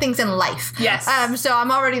favorite things in life. Yes. So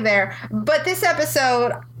I'm already there. But this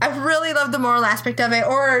episode, I really love the moral aspect of it,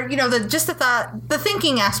 or, the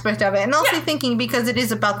thinking aspect of it. And also thinking because it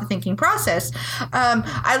is about the thinking process.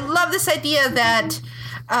 I love this idea that,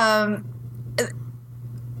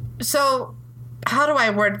 so how do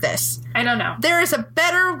I word this? I don't know. There is a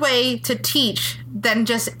better way to teach than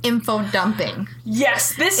just info dumping.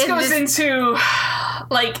 Yes, this goes into,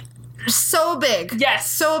 so big. Yes.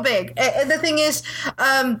 So big. And the thing is,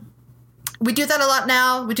 we do that a lot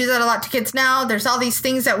now. We do that a lot to kids now. There's all these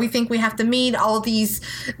things that we think we have to meet, all these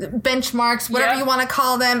benchmarks, whatever you want to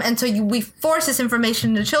call them. And so we force this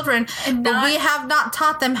information to children, but we have not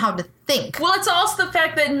taught them how to think. Well, it's also the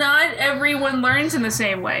fact that not everyone learns in the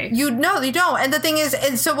same way. You don't. And the thing is,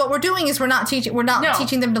 and so what we're doing is we're not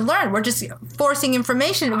teaching them to learn. We're just forcing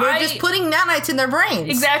information. We're just putting nanites in their brains.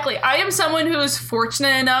 Exactly. I am someone who is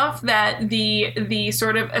fortunate enough that the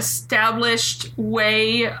sort of established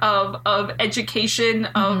way of education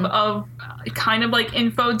of kind of like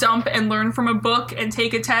info dump and learn from a book and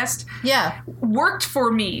take a test worked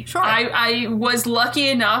for me. Sure. I was lucky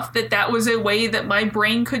enough that was a way that my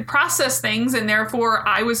brain could process things, and therefore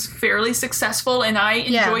I was fairly successful and I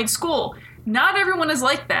enjoyed school. Not everyone is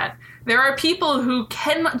like that. There are people who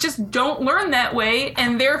just don't learn that way,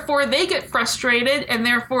 and therefore they get frustrated, and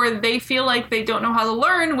therefore they feel like they don't know how to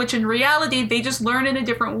learn, which in reality they just learn in a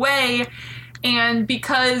different way. And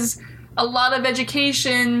because a lot of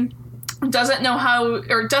education doesn't know how,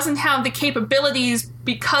 or doesn't have the capabilities,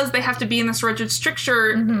 because they have to be in this rigid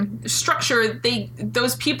structure,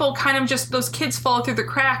 those people kind of just, those kids fall through the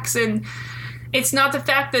cracks. And it's not the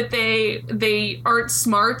fact that they aren't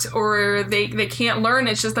smart or they can't learn.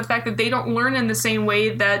 It's just the fact that they don't learn in the same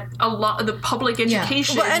way that a lot of the public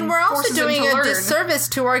education. Well, and we're also doing a disservice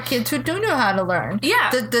to our kids who do know how to learn.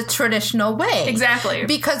 Yeah. The traditional way. Exactly.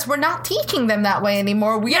 Because we're not teaching them that way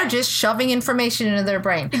anymore. We are just shoving information into their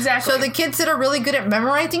brain. Exactly. So the kids that are really good at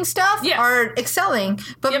memorizing stuff are excelling.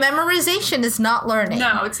 But memorization is not learning.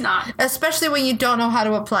 No, it's not. Especially when you don't know how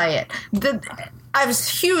to apply it. I was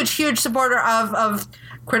a huge supporter of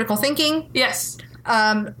critical thinking. Yes.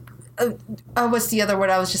 What's the other word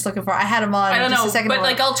I was just looking for? I had them on. I don't just know, a second but ago.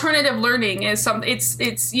 like alternative learning is something. It's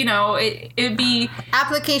it'd be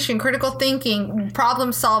application, critical thinking,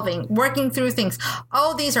 problem solving, working through things.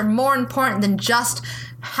 All these are more important than just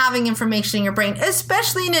having information in your brain,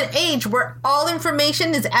 especially in an age where all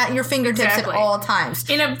information is at your fingertips at all times.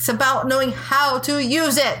 It's about knowing how to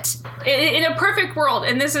use it. In a perfect world,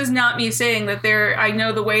 and this is not me saying that I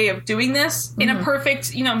know the way of doing this. In a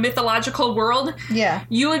perfect, mythological world,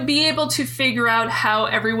 you would be able to figure out how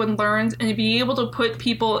everyone learns, and be able to put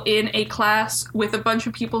people in a class with a bunch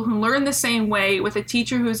of people who learn the same way, with a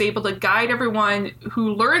teacher who's able to guide everyone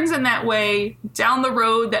who learns in that way down the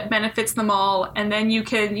road that benefits them all, and then you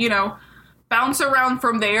can, bounce around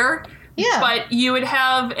from there. Yeah. But you would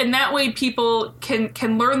have, and that way people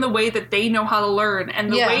can learn the way that they know how to learn,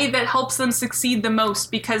 and the way that helps them succeed the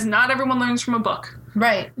most, because not everyone learns from a book.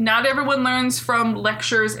 Right. Not everyone learns from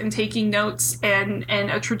lectures and taking notes and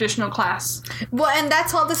a traditional class. Well, and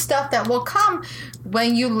that's all the stuff that will come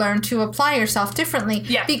when you learn to apply yourself differently.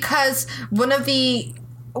 Yeah. Because one of the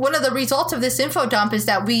results of this info dump is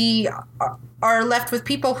that we are left with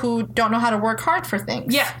people who don't know how to work hard for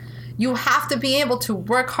things. Yeah. You have to be able to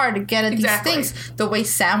work hard to get at these things the way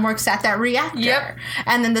Sam works at that reactor. Yep.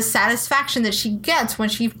 And then the satisfaction that she gets when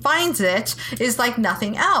she finds it is like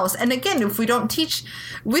nothing else. And again, if we don't teach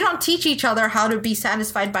each other how to be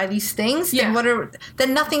satisfied by these things,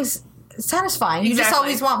 then nothing's satisfying. You just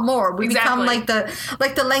always want more. We become like the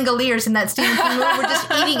Langoliers in that Stephen King movie. We're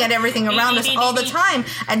just eating at everything around us all the time,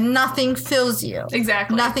 and nothing fills you.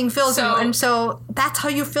 Exactly. Nothing fills you. And so that's how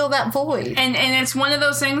you fill that void. And it's one of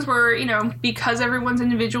those things where, because everyone's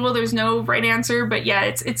individual, there's no right answer, but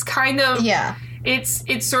it's kind of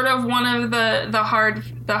it's sort of one of the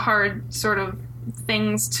hard sort of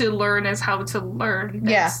things to learn is how to learn.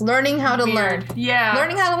 Learning how to learn.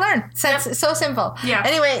 Learning how to learn. It's so simple.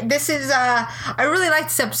 Anyway, this is I really like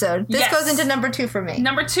this episode. This goes into number 2 for me.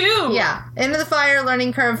 Number 2. Into the Fire,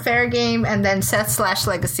 Learning Curve, Fair Game, and then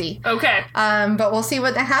Seth/Legacy. Okay. But we'll see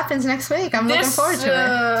what happens next week. I'm looking forward to it.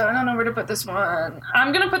 I don't know where to put this one.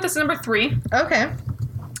 I'm gonna put this number 3. Okay.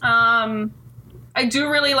 I do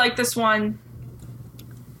really like this one.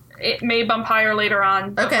 It may bump higher later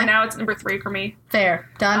on, but for now it's number 3 for me. Fair.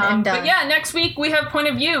 Done and done. But next week we have Point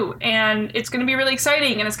of View, and it's going to be really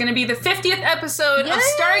exciting, and it's going to be the 50th episode of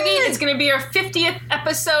Stargate. It's going to be our 50th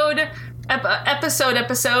episode of actual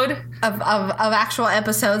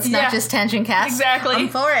episodes, not just Tangent Cast. Exactly. I'm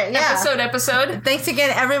for it. Yeah. Episode. Thanks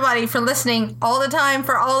again, everybody, for listening all the time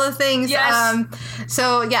for all the things. Yes.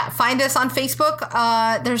 Find us on Facebook.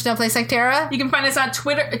 There's No Place Like Terra. You can find us on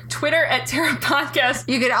Twitter at Terra Podcast.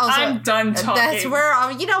 You could also. I'm done talking. That's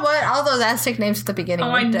where you know what? All those Aztec names at the beginning.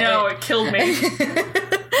 Oh, I know it killed me.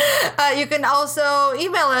 You can also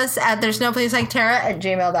email us at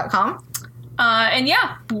there'snoplaceliketerra@gmail.com.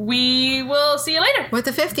 We will see you later. With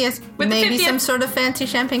the 50th. Maybe some sort of fancy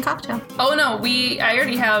champagne cocktail. Oh, no. I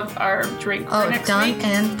already have our drink for next week.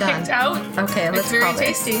 And done. Picked out. Okay, let's call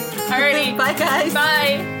this. It's very tasty. Alrighty. Bye, guys.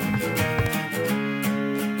 Bye.